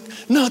York,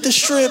 not the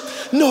strip.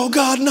 No,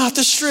 God, not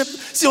the strip.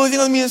 It's the only thing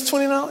on me is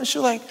 $20. She's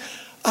like,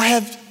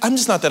 I'm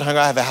just not that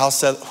hungry. I have a house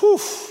set. Whew.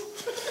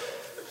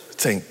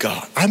 Thank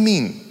God. I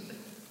mean,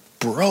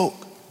 broke.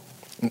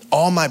 And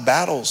all my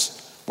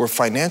battles were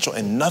financial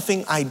and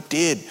nothing I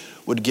did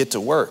would get to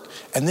work.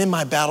 And then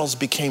my battles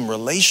became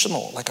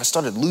relational. Like, I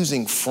started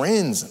losing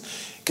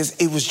friends because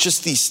it was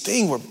just these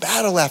things where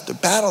battle after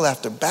battle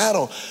after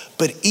battle,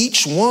 but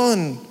each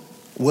one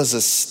was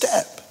a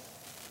step.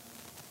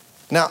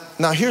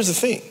 Now here's the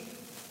thing.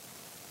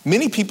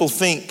 Many people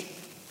think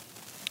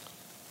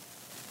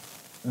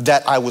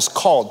that I was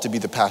called to be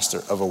the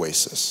pastor of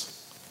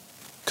Oasis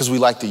because we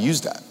like to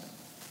use that.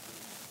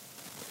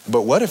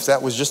 But what if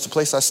that was just the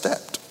place I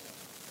stepped?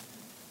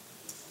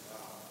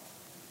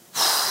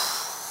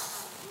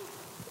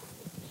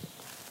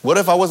 What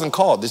if I wasn't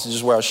called? This is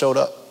just where I showed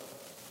up.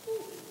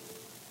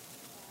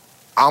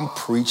 I'm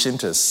preaching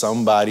to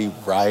somebody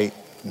right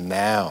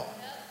now.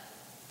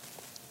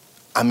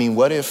 I mean,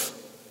 what if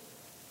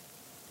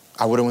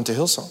I would have went to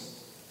Hillsong?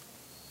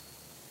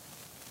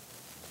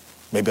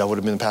 Maybe I would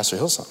have been Pastor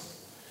Hillsong.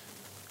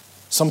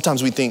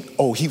 Sometimes we think,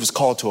 oh, he was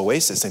called to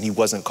Oasis and he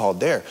wasn't called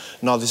there.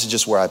 No, this is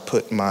just where I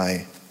put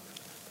my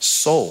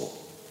soul.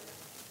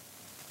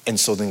 And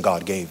so then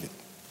God gave it.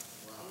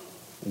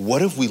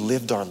 What if we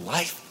lived our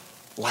life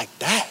like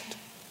that?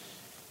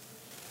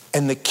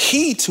 And the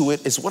key to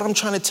it is what I'm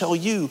trying to tell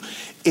you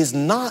is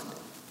not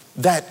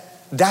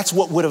that that's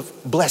what would have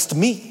blessed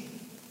me.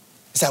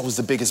 Is that was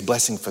the biggest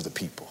blessing for the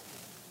people.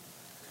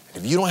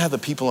 And if you don't have the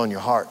people on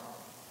your heart,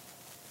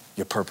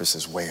 your purpose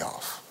is way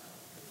off.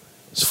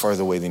 It's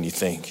further away than you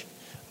think.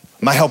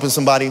 Am I helping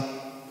somebody?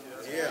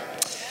 Yeah.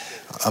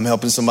 I'm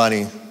helping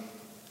somebody.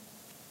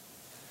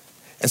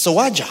 And so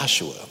why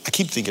Joshua? I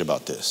keep thinking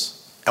about this.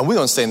 And we're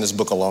going to stay in this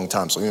book a long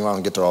time, so even if I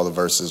don't get through all the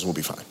verses, we'll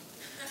be fine.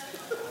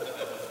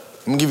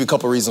 I'm going to give you a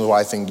couple reasons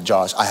why I think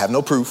I have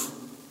no proof.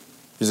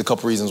 Here's a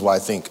couple reasons why I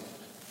think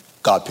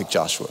God picked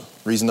Joshua.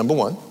 Reason number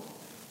one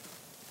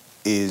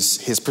is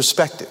his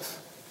perspective.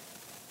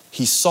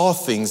 He saw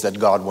things that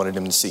God wanted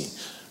him to see.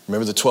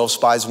 Remember the 12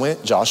 spies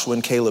went? Joshua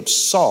and Caleb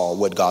saw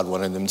what God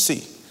wanted them to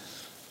see.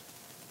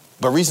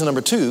 But reason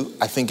number two,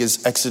 I think,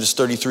 is Exodus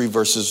 33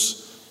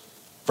 verse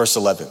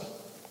 11. It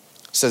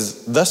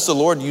says, thus the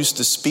Lord used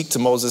to speak to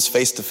Moses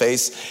face to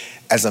face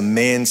as a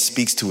man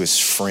speaks to his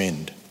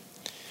friend.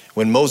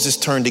 When Moses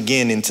turned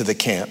again into the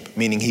camp,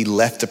 meaning he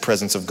left the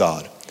presence of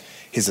God,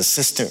 his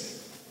assistant,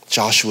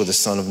 Joshua the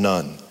son of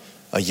Nun,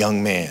 a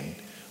young man,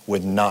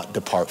 would not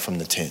depart from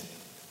the tent.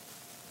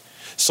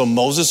 So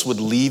Moses would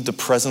leave the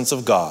presence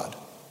of God.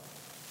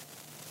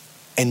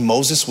 And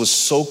Moses was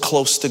so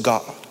close to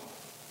God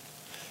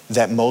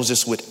that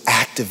Moses would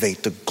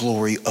activate the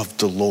glory of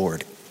the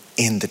Lord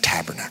in the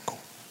tabernacle.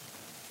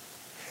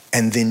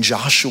 And then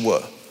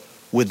Joshua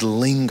would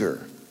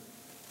linger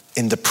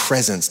in the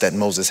presence that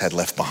Moses had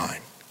left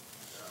behind.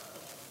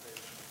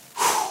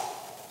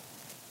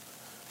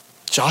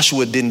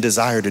 Joshua didn't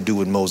desire to do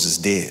what Moses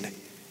did.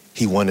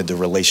 He wanted the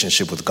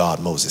relationship with God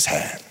Moses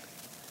had.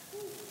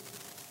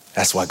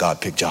 That's why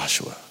God picked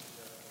Joshua.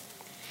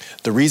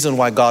 The reason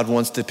why God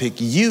wants to pick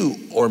you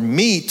or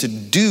me to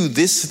do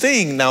this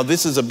thing, now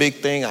this is a big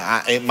thing.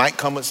 It might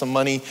come with some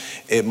money.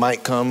 It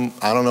might come,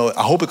 I don't know.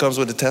 I hope it comes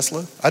with a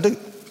Tesla. I do.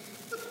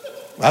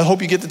 I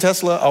hope you get the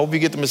Tesla. I hope you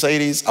get the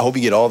Mercedes. I hope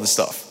you get all the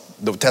stuff.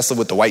 The Tesla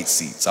with the white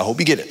seats. I hope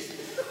you get it.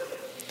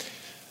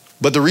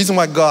 But the reason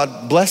why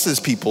God blesses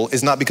people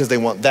is not because they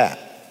want that.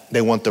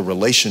 They want the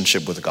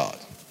relationship with God.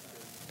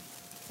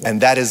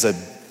 And that is a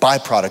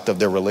byproduct of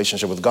their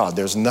relationship with God.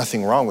 There's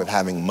nothing wrong with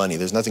having money.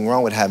 There's nothing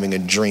wrong with having a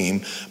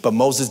dream. But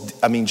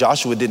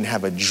Joshua didn't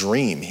have a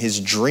dream. His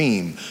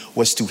dream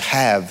was to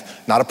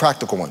have, not a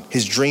practical one.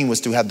 His dream was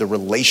to have the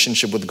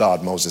relationship with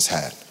God Moses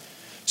had.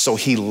 So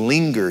he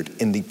lingered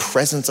in the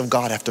presence of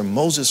God after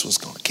Moses was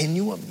gone. Can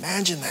you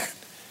imagine that?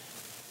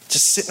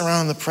 Just sitting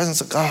around in the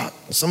presence of God.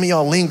 Some of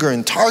y'all linger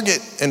in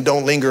Target and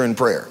don't linger in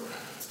prayer.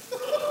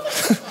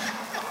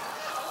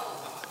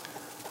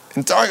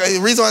 In Target,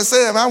 the reason why I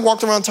say that, I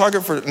walked around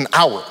Target for an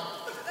hour.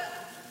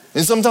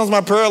 And sometimes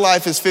my prayer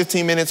life is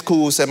 15 minutes,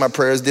 cool, said my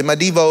prayers, did my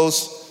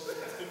devos,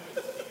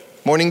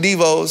 morning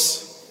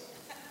devos,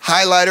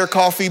 highlighter,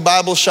 coffee,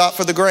 Bible shot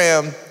for the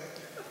gram.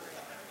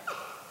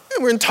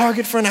 And we're in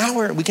Target for an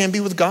hour. We can't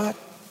be with God.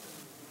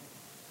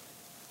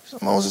 So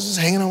Moses is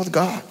hanging out with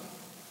God.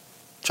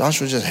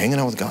 Joshua's just hanging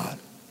out with God.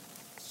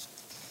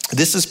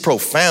 This is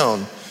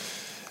profound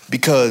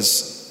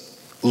because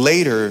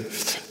later,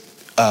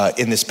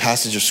 in this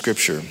passage of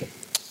scripture,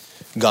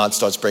 God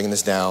starts breaking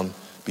this down.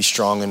 Be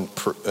strong and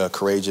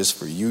courageous,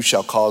 for you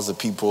shall cause the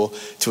people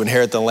to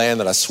inherit the land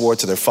that I swore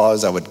to their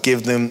fathers I would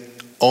give them.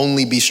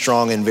 Only be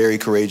strong and very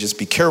courageous.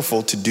 Be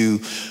careful to do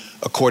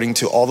according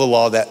to all the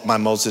law that my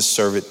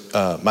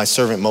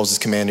servant Moses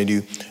commanded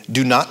you.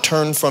 Do not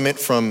turn from it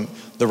from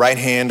the right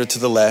hand or to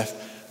the left,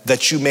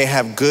 that you may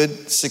have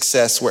good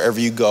success wherever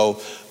you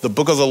go. The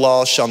book of the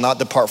law shall not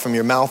depart from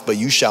your mouth, but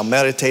you shall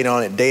meditate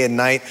on it day and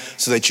night,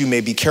 so that you may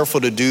be careful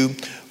to do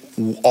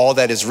all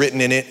that is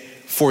written in it.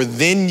 For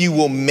then you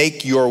will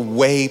make your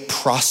way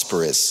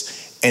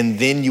prosperous, and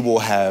then you will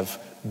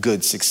have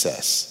good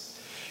success.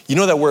 You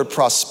know that word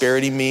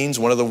prosperity means,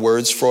 one of the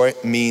words for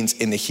it means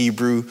in the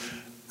Hebrew,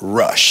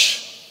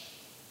 rush.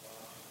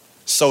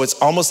 So it's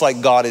almost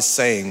like God is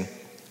saying,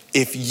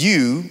 if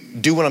you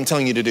do what I'm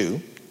telling you to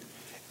do,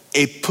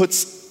 it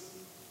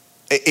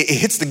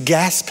hits the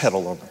gas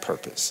pedal on the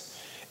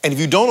purpose. And if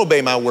you don't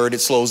obey my word, it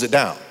slows it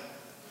down.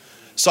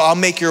 So I'll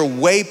make your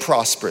way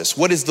prosperous.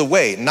 What is the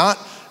way? Not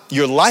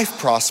your life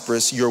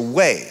prosperous, your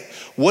way.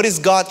 What is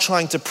God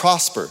trying to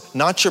prosper?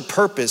 Not your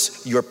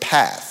purpose, your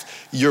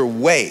path, your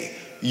way,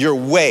 your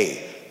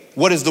way.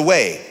 What is the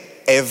way?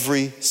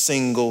 Every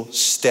single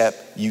step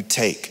you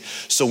take.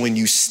 So when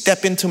you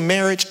step into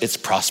marriage, it's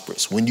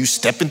prosperous. When you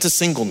step into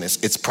singleness,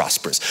 it's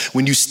prosperous.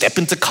 When you step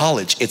into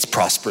college, it's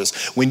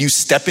prosperous. When you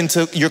step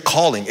into your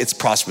calling, it's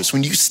prosperous.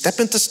 When you step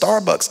into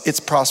Starbucks,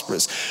 it's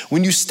prosperous.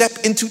 When you step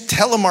into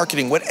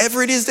telemarketing,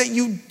 whatever it is that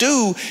you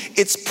do,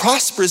 it's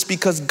prosperous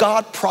because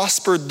God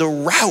prospered the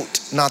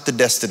route, not the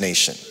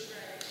destination.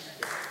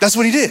 That's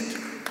what he did.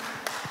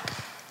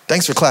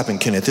 Thanks for clapping,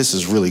 Kenneth. This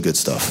is really good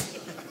stuff.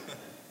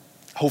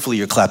 Hopefully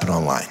you're clapping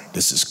online.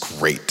 This is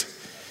great.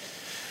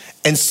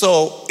 And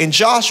so in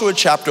Joshua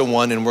chapter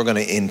 1, and we're going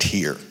to end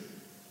here,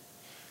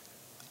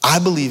 I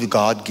believe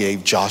God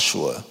gave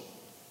Joshua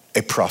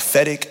a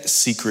prophetic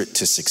secret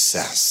to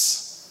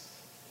success.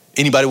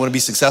 Anybody want to be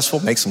successful?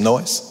 Make some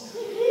noise.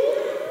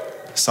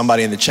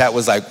 Somebody in the chat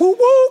was like, woo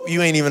woo.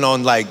 You ain't even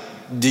on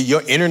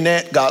your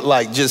internet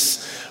got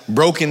just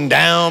broken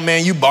down,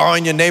 man. You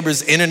borrowing your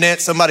neighbor's internet.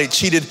 Somebody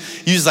cheated.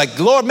 You just like,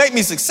 Lord, make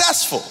me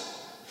successful.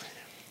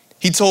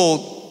 He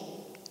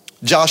told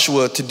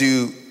Joshua to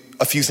do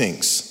a few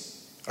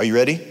things. Are you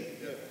ready?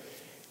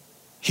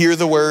 Hear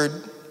the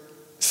word,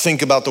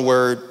 think about the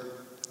word,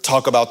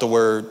 talk about the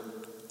word,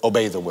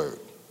 obey the word.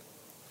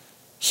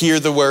 Hear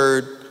the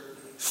word,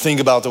 think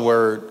about the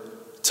word,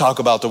 talk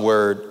about the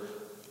word,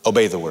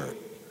 obey the word.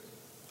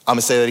 I'm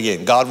gonna say that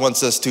again. God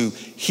wants us to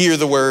hear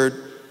the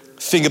word,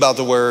 think about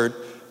the word,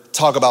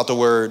 talk about the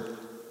word,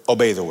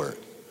 obey the word.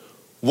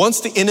 Once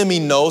the enemy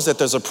knows that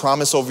there's a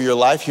promise over your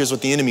life, here's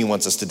what the enemy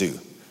wants us to do.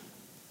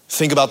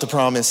 Think about the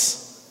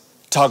promise,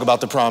 talk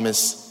about the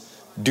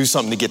promise, do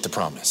something to get the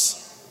promise.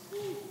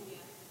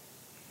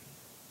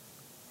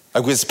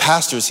 Like with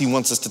pastors, he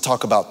wants us to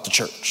talk about the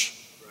church.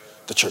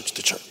 The church,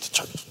 the church, the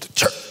church, the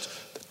church,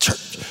 the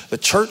church. The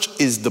church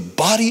is the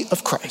body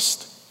of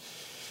Christ.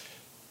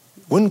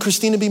 Wouldn't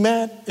Christina be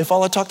mad if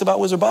all I talked about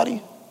was her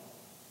body?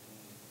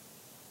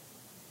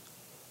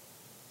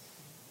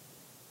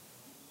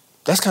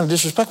 That's kind of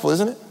disrespectful,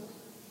 isn't it?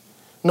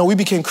 No, we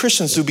became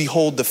Christians who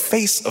behold the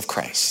face of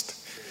Christ.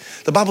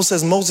 The Bible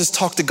says Moses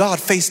talked to God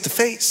face to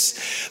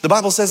face. The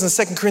Bible says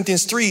in 2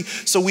 Corinthians 3,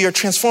 so we are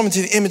transformed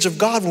into the image of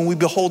God when we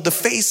behold the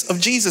face of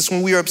Jesus.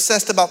 When we are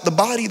obsessed about the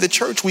body, the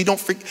church, we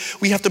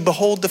have to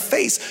behold the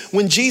face.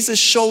 When Jesus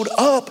showed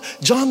up,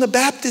 John the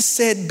Baptist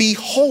said,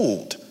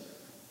 behold,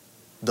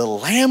 the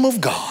Lamb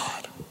of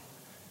God.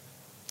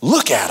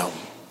 Look at him.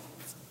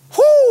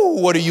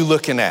 Whoo, what are you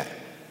looking at?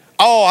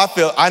 Oh,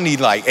 I need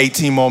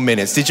 18 more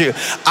minutes.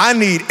 I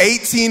need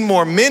 18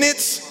 more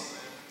minutes.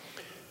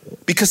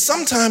 Because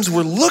sometimes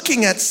we're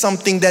looking at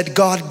something that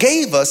God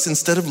gave us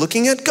instead of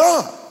looking at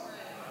God.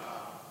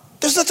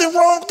 There's nothing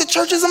wrong. The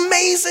church is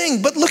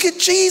amazing, but look at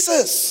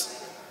Jesus.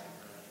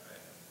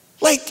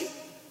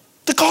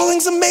 The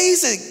calling's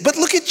amazing, but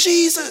look at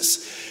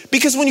Jesus.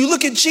 Because when you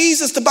look at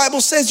Jesus, the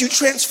Bible says you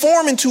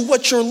transform into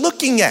what you're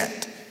looking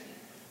at.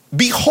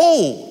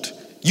 Behold,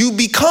 you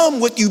become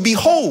what you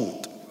behold.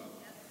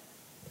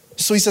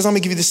 So he says, I'm gonna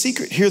give you the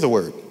secret. Hear the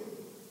word.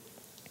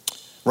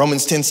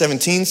 Romans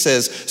 10:17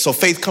 says, so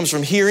faith comes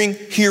from hearing,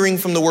 hearing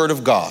from the word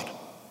of God.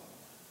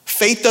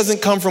 Faith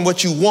doesn't come from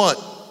what you want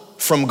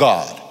from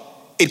God.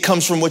 It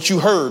comes from what you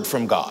heard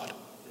from God.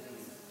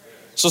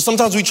 So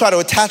sometimes we try to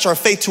attach our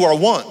faith to our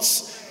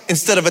wants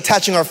instead of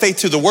attaching our faith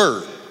to the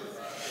word.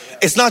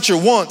 It's not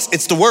your wants,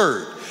 it's the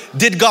word.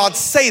 Did God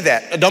say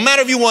that? It don't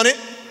matter if you want it.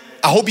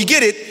 I hope you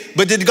get it,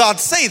 but did God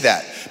say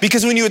that?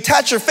 Because when you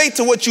attach your faith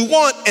to what you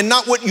want and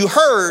not what you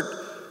heard,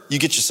 you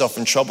get yourself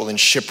in trouble and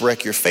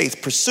shipwreck your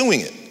faith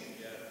pursuing it.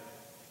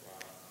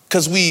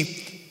 Because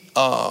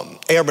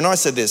A.R. Bernard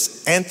said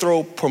this,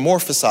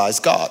 anthropomorphize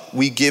God.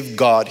 We give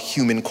God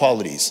human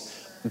qualities.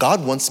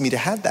 God wants me to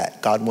have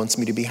that. God wants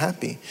me to be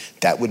happy.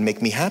 That would make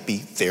me happy.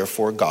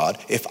 Therefore, God,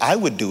 if I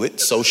would do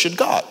it, so should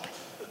God.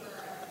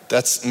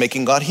 That's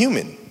making God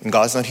human. And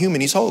God's not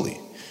human, he's holy.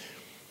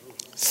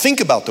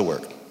 Think about the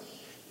word.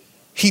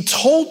 He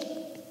told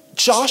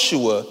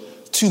Joshua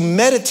to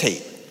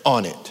meditate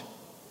on it.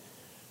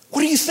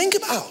 What do you think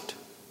about?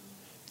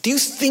 Do you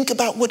think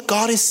about what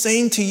God is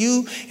saying to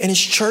you and his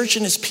church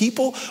and his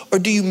people? Or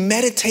do you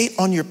meditate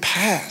on your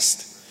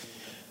past?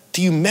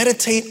 Do you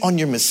meditate on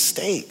your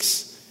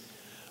mistakes?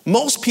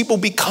 Most people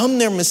become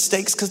their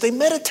mistakes because they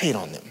meditate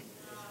on them.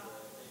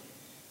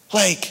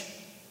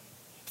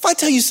 If I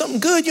tell you something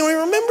good, you don't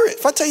even remember it.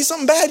 If I tell you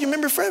something bad, you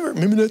remember it forever.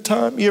 Remember that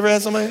time you ever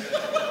had somebody?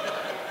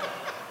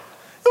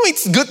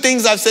 Good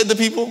things I've said to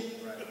people.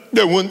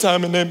 That one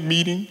time in that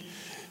meeting,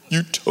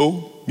 you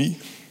told me.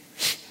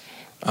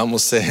 I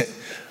almost said,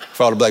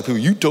 for all the black people,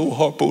 you told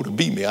Harpo to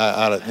beat me.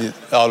 All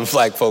the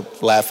black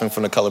folk laughing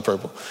from the color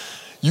purple.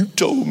 You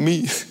told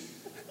me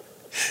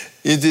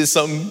it did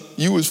something.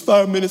 You was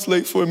 5 minutes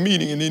late for a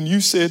meeting, and then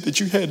you said that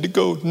you had to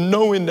go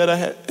knowing that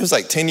it was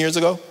 10 years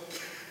ago.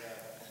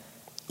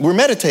 We're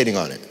meditating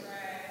on it.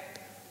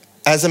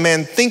 As a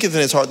man thinketh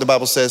in his heart, the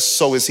Bible says,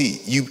 so is he.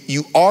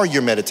 You are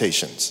your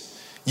meditations.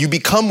 You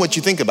become what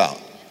you think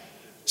about.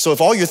 So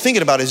if all you're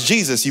thinking about is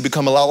Jesus, you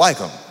become a lot like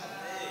him.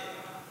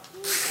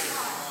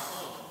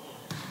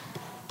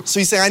 So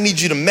he's saying, I need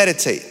you to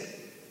meditate.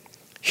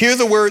 Hear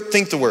the word,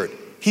 think the word.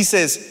 He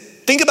says,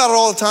 think about it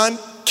all the time,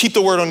 keep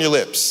the word on your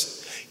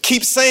lips.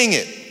 Keep saying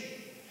it.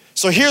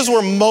 So here's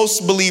where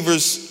most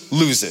believers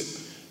lose it.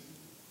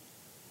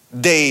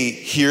 They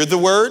hear the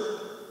word,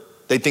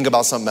 they think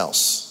about something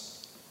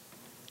else.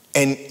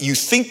 And you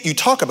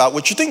talk about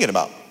what you're thinking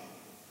about.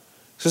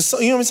 So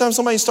you know how many times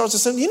somebody starts to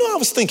say, I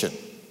was thinking.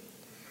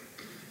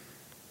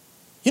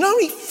 You know how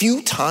many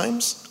few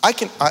times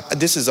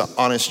this is an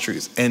honest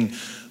truth. And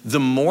the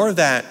more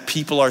that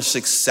people are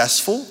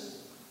successful,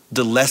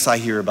 the less I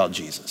hear about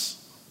Jesus.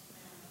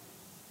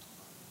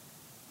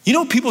 You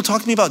know, people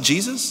talk to me about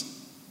Jesus?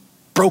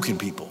 Broken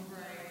people.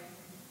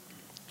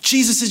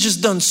 Jesus has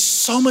just done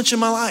so much in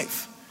my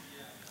life.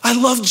 I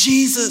love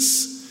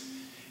Jesus.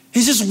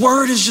 His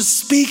word is just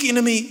speaking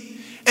to me.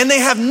 And they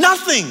have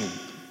nothing.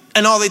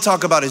 And all they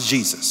talk about is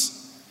Jesus.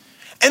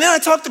 And then I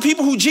talk to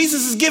people who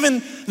Jesus has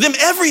given them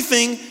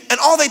everything. And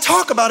all they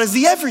talk about is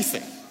the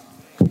everything.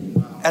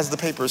 As the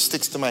paper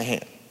sticks to my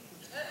hand.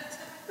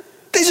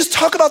 They just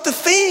talk about the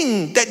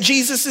thing that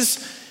Jesus is.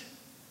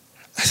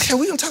 I said, are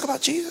we going to talk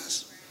about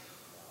Jesus?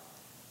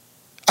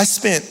 I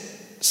spent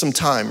some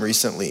time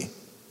recently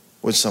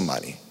with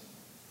somebody,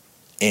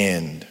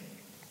 and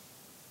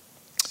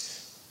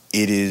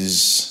it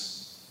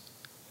is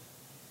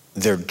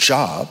their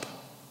job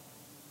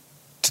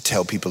to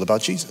tell people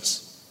about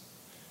Jesus.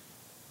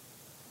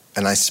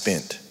 And I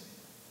spent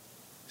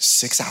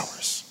 6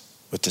 hours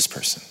with this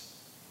person,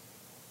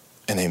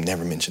 and they've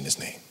never mentioned his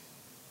name.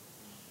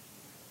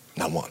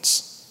 Not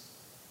once.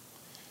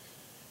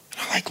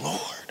 And I'm like,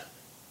 Lord,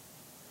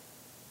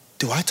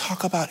 do I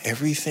talk about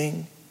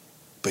everything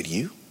but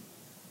you?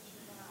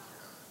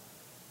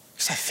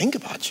 Because I think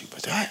about you,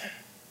 but do I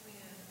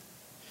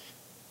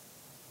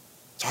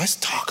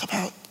talk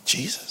about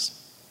Jesus?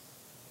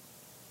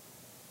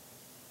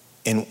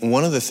 And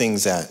one of the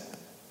things that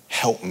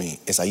helped me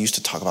is I used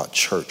to talk about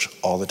church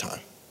all the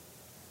time.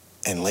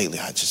 And lately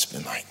I've just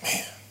been like,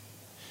 man,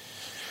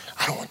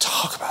 I don't want to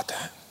talk about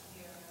that.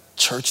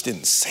 Church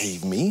didn't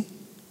save me.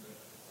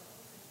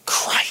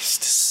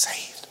 Christ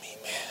saved me,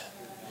 man.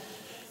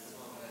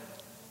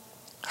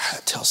 I had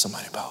to tell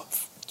somebody about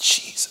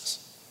Jesus.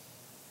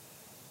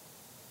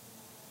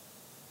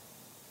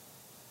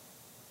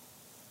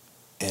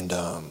 And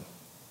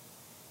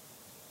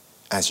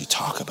as you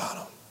talk about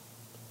him,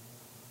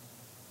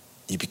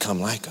 you become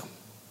like him.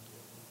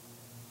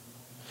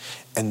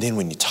 And then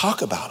when you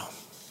talk about him,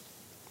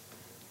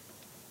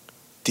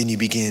 then you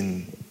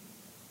begin,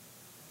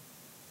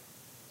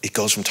 it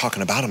goes from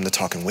talking about him to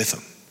talking with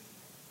him.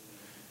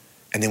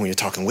 And then when you're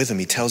talking with him,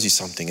 he tells you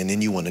something, and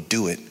then you want to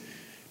do it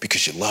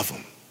because you love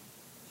him.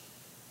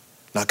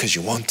 Not because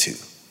you want to.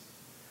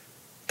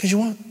 Because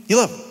you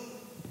love him.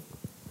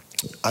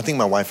 I think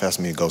my wife asked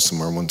me to go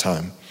somewhere one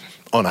time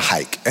on a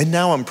hike, and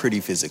now I'm pretty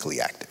physically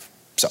active.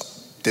 So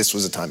this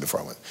was a time before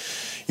I went.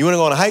 You want to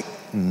go on a hike?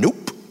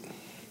 Nope.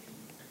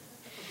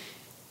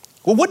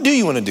 Well, what do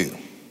you want to do?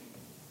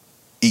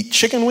 Eat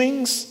chicken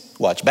wings,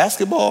 watch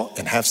basketball,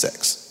 and have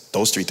sex.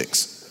 Those 3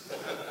 things.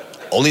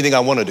 Only thing I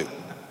want to do.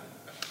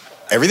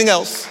 Everything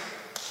else,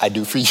 I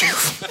do for you.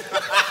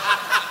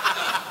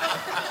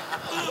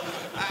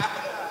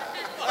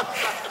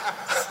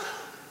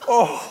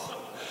 Oh.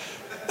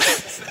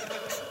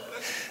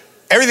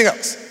 Everything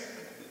else.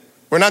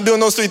 We're not doing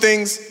those 3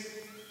 things.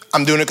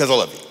 I'm doing it because I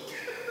love you.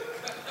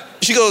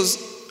 She goes,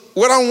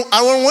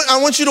 I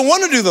want you to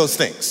want to do those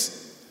things.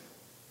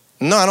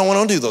 No, I don't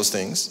want to do those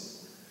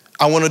things.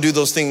 I want to do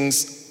those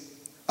things.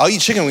 I'll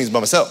eat chicken wings by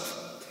myself.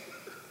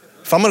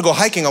 If I'm going to go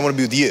hiking, I want to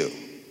be with you.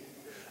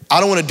 I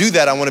don't want to do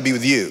that. I want to be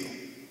with you.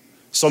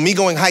 So me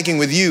going hiking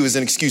with you is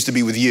an excuse to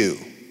be with you.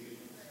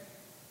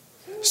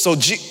 So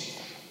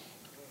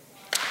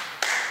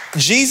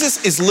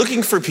Jesus is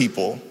looking for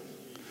people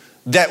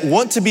that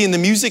want to be in the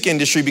music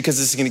industry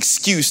because it's an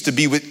excuse to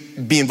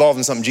be involved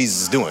in something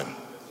Jesus is doing.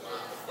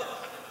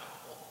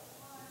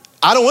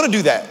 I don't want to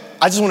do that.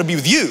 I just want to be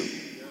with you.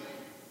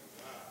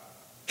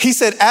 He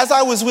said, as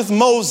I was with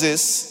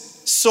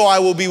Moses, so I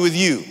will be with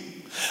you.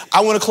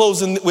 I want to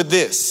close with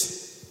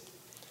this.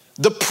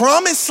 The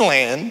promised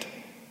land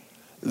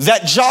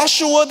that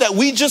Joshua, that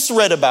we just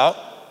read about,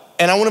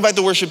 and I want to invite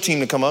the worship team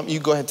to come up. You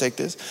go ahead and take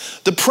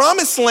this. The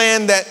promised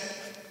land that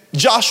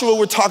Joshua,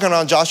 we're talking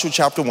about Joshua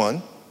chapter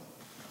 1.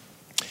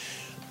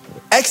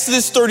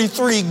 Exodus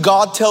 33,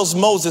 God tells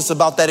Moses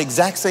about that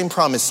exact same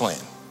promised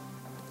land.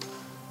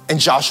 And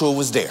Joshua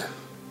was there.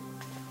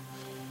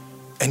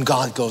 And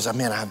God goes,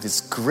 man, I have this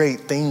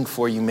great thing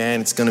for you,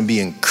 man. It's going to be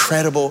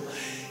incredible.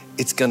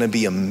 It's going to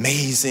be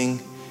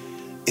amazing.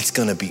 It's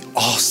going to be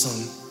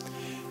awesome.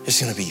 There's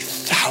going to be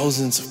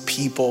thousands of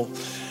people,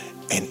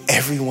 and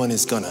everyone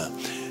is going to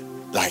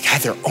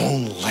have their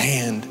own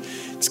land.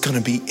 It's going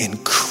to be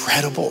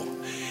incredible.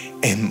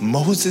 And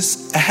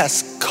Moses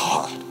asked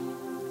God,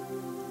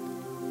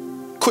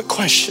 quick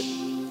question.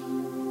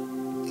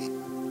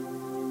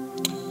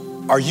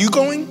 Are you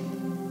going?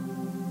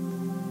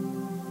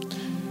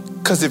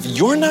 Because if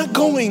you're not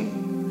going,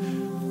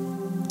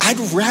 I'd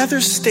rather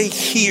stay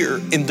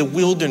here in the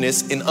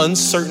wilderness in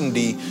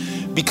uncertainty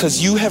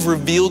because you have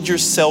revealed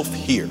yourself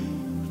here.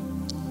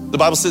 The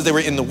Bible says they were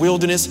in the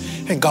wilderness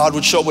and God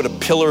would show up with a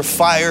pillar of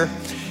fire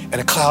and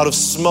a cloud of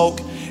smoke.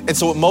 And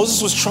so what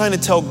Moses was trying to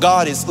tell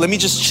God is, let me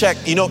just check,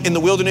 in the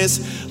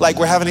wilderness, like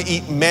we're having to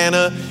eat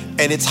manna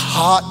and it's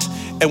hot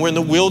and we're in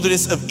the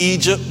wilderness of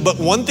Egypt. But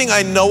one thing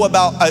I know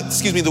about,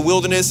 the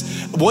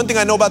wilderness, one thing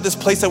I know about this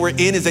place that we're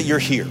in is that you're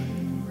here.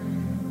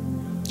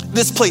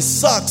 This place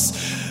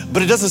sucks,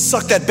 but it doesn't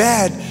suck that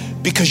bad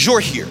because you're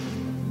here.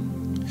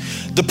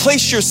 The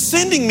place you're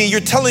sending me, you're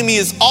telling me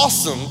is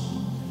awesome,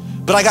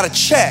 but I got to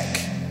check.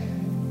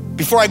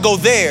 Before I go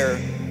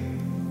there,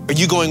 are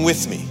you going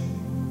with me?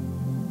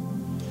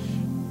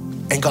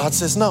 And God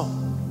says, no,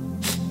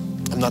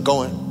 I'm not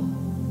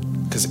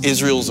going. Because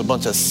Israel's a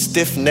bunch of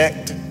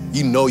stiff-necked.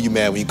 You know you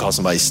mad when you call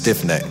somebody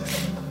stiff-necked.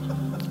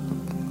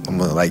 I'm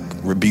gonna like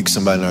rebuke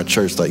somebody in our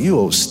church like, you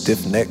old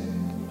stiff-neck.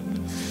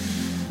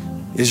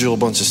 Israel, a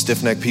bunch of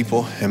stiff-necked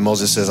people, and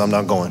Moses says, I'm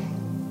not going.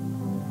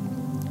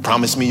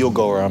 Promise me you'll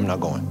go or I'm not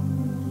going.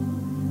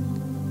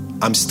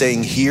 I'm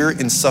staying here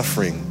in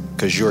suffering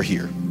because you're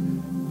here.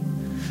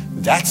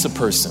 That's a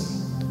person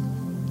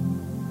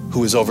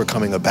who is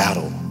overcoming a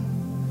battle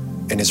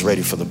and is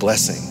ready for the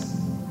blessing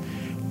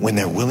when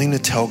they're willing to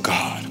tell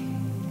God,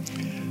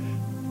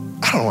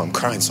 I don't know why I'm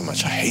crying so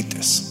much. I hate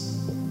this.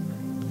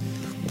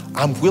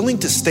 I'm willing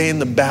to stay in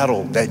the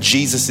battle that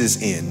Jesus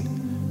is in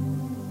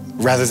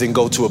rather than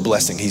go to a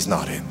blessing he's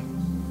not in.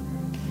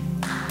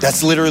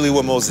 That's literally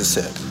what Moses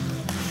said.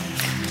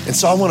 And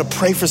so I want to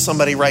pray for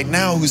somebody right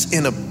now who's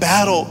in a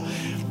battle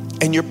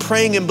and you're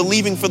praying and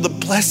believing for the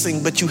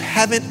blessing, but you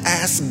haven't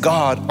asked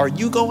God, are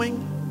you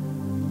going?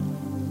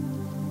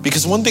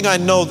 Because one thing I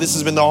know, this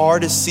has been the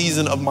hardest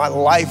season of my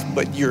life,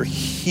 but you're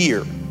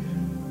here.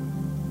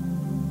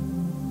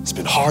 It's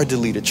been hard to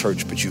lead a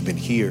church, but you've been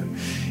here.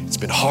 It's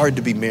been hard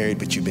to be married,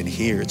 but you've been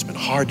here. It's been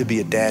hard to be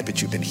a dad,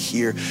 but you've been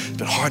here. It's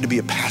been hard to be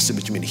a pastor,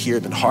 but you've been here.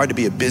 It's been hard to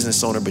be a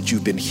business owner, but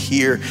you've been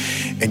here.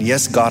 And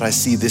yes, God, I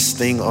see this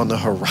thing on the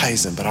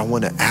horizon, but I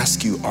want to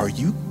ask you, are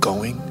you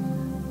going?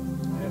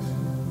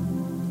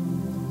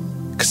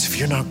 Because if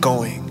you're not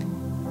going,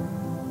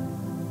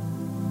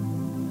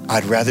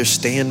 I'd rather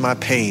stay in my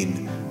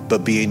pain,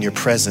 but be in your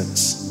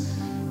presence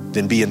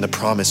than be in the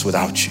promise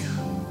without you.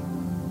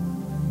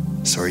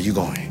 So are you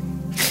going?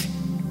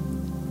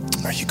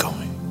 Are you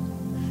going?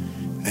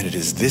 And it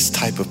is this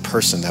type of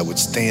person that would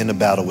stay in a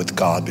battle with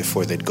God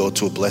before they'd go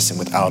to a blessing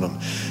without him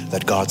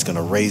that God's going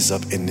to raise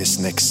up in this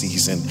next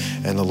season.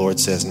 And the Lord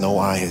says, no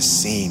eye has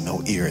seen,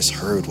 no ear has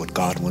heard what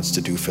God wants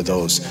to do for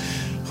those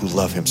who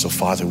love him. So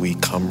Father, we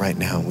come right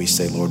now and we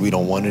say, Lord, we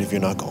don't want it if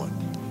you're not going.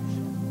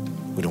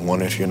 We don't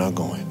want it if you're not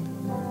going.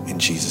 In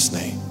Jesus'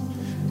 name,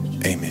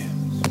 amen.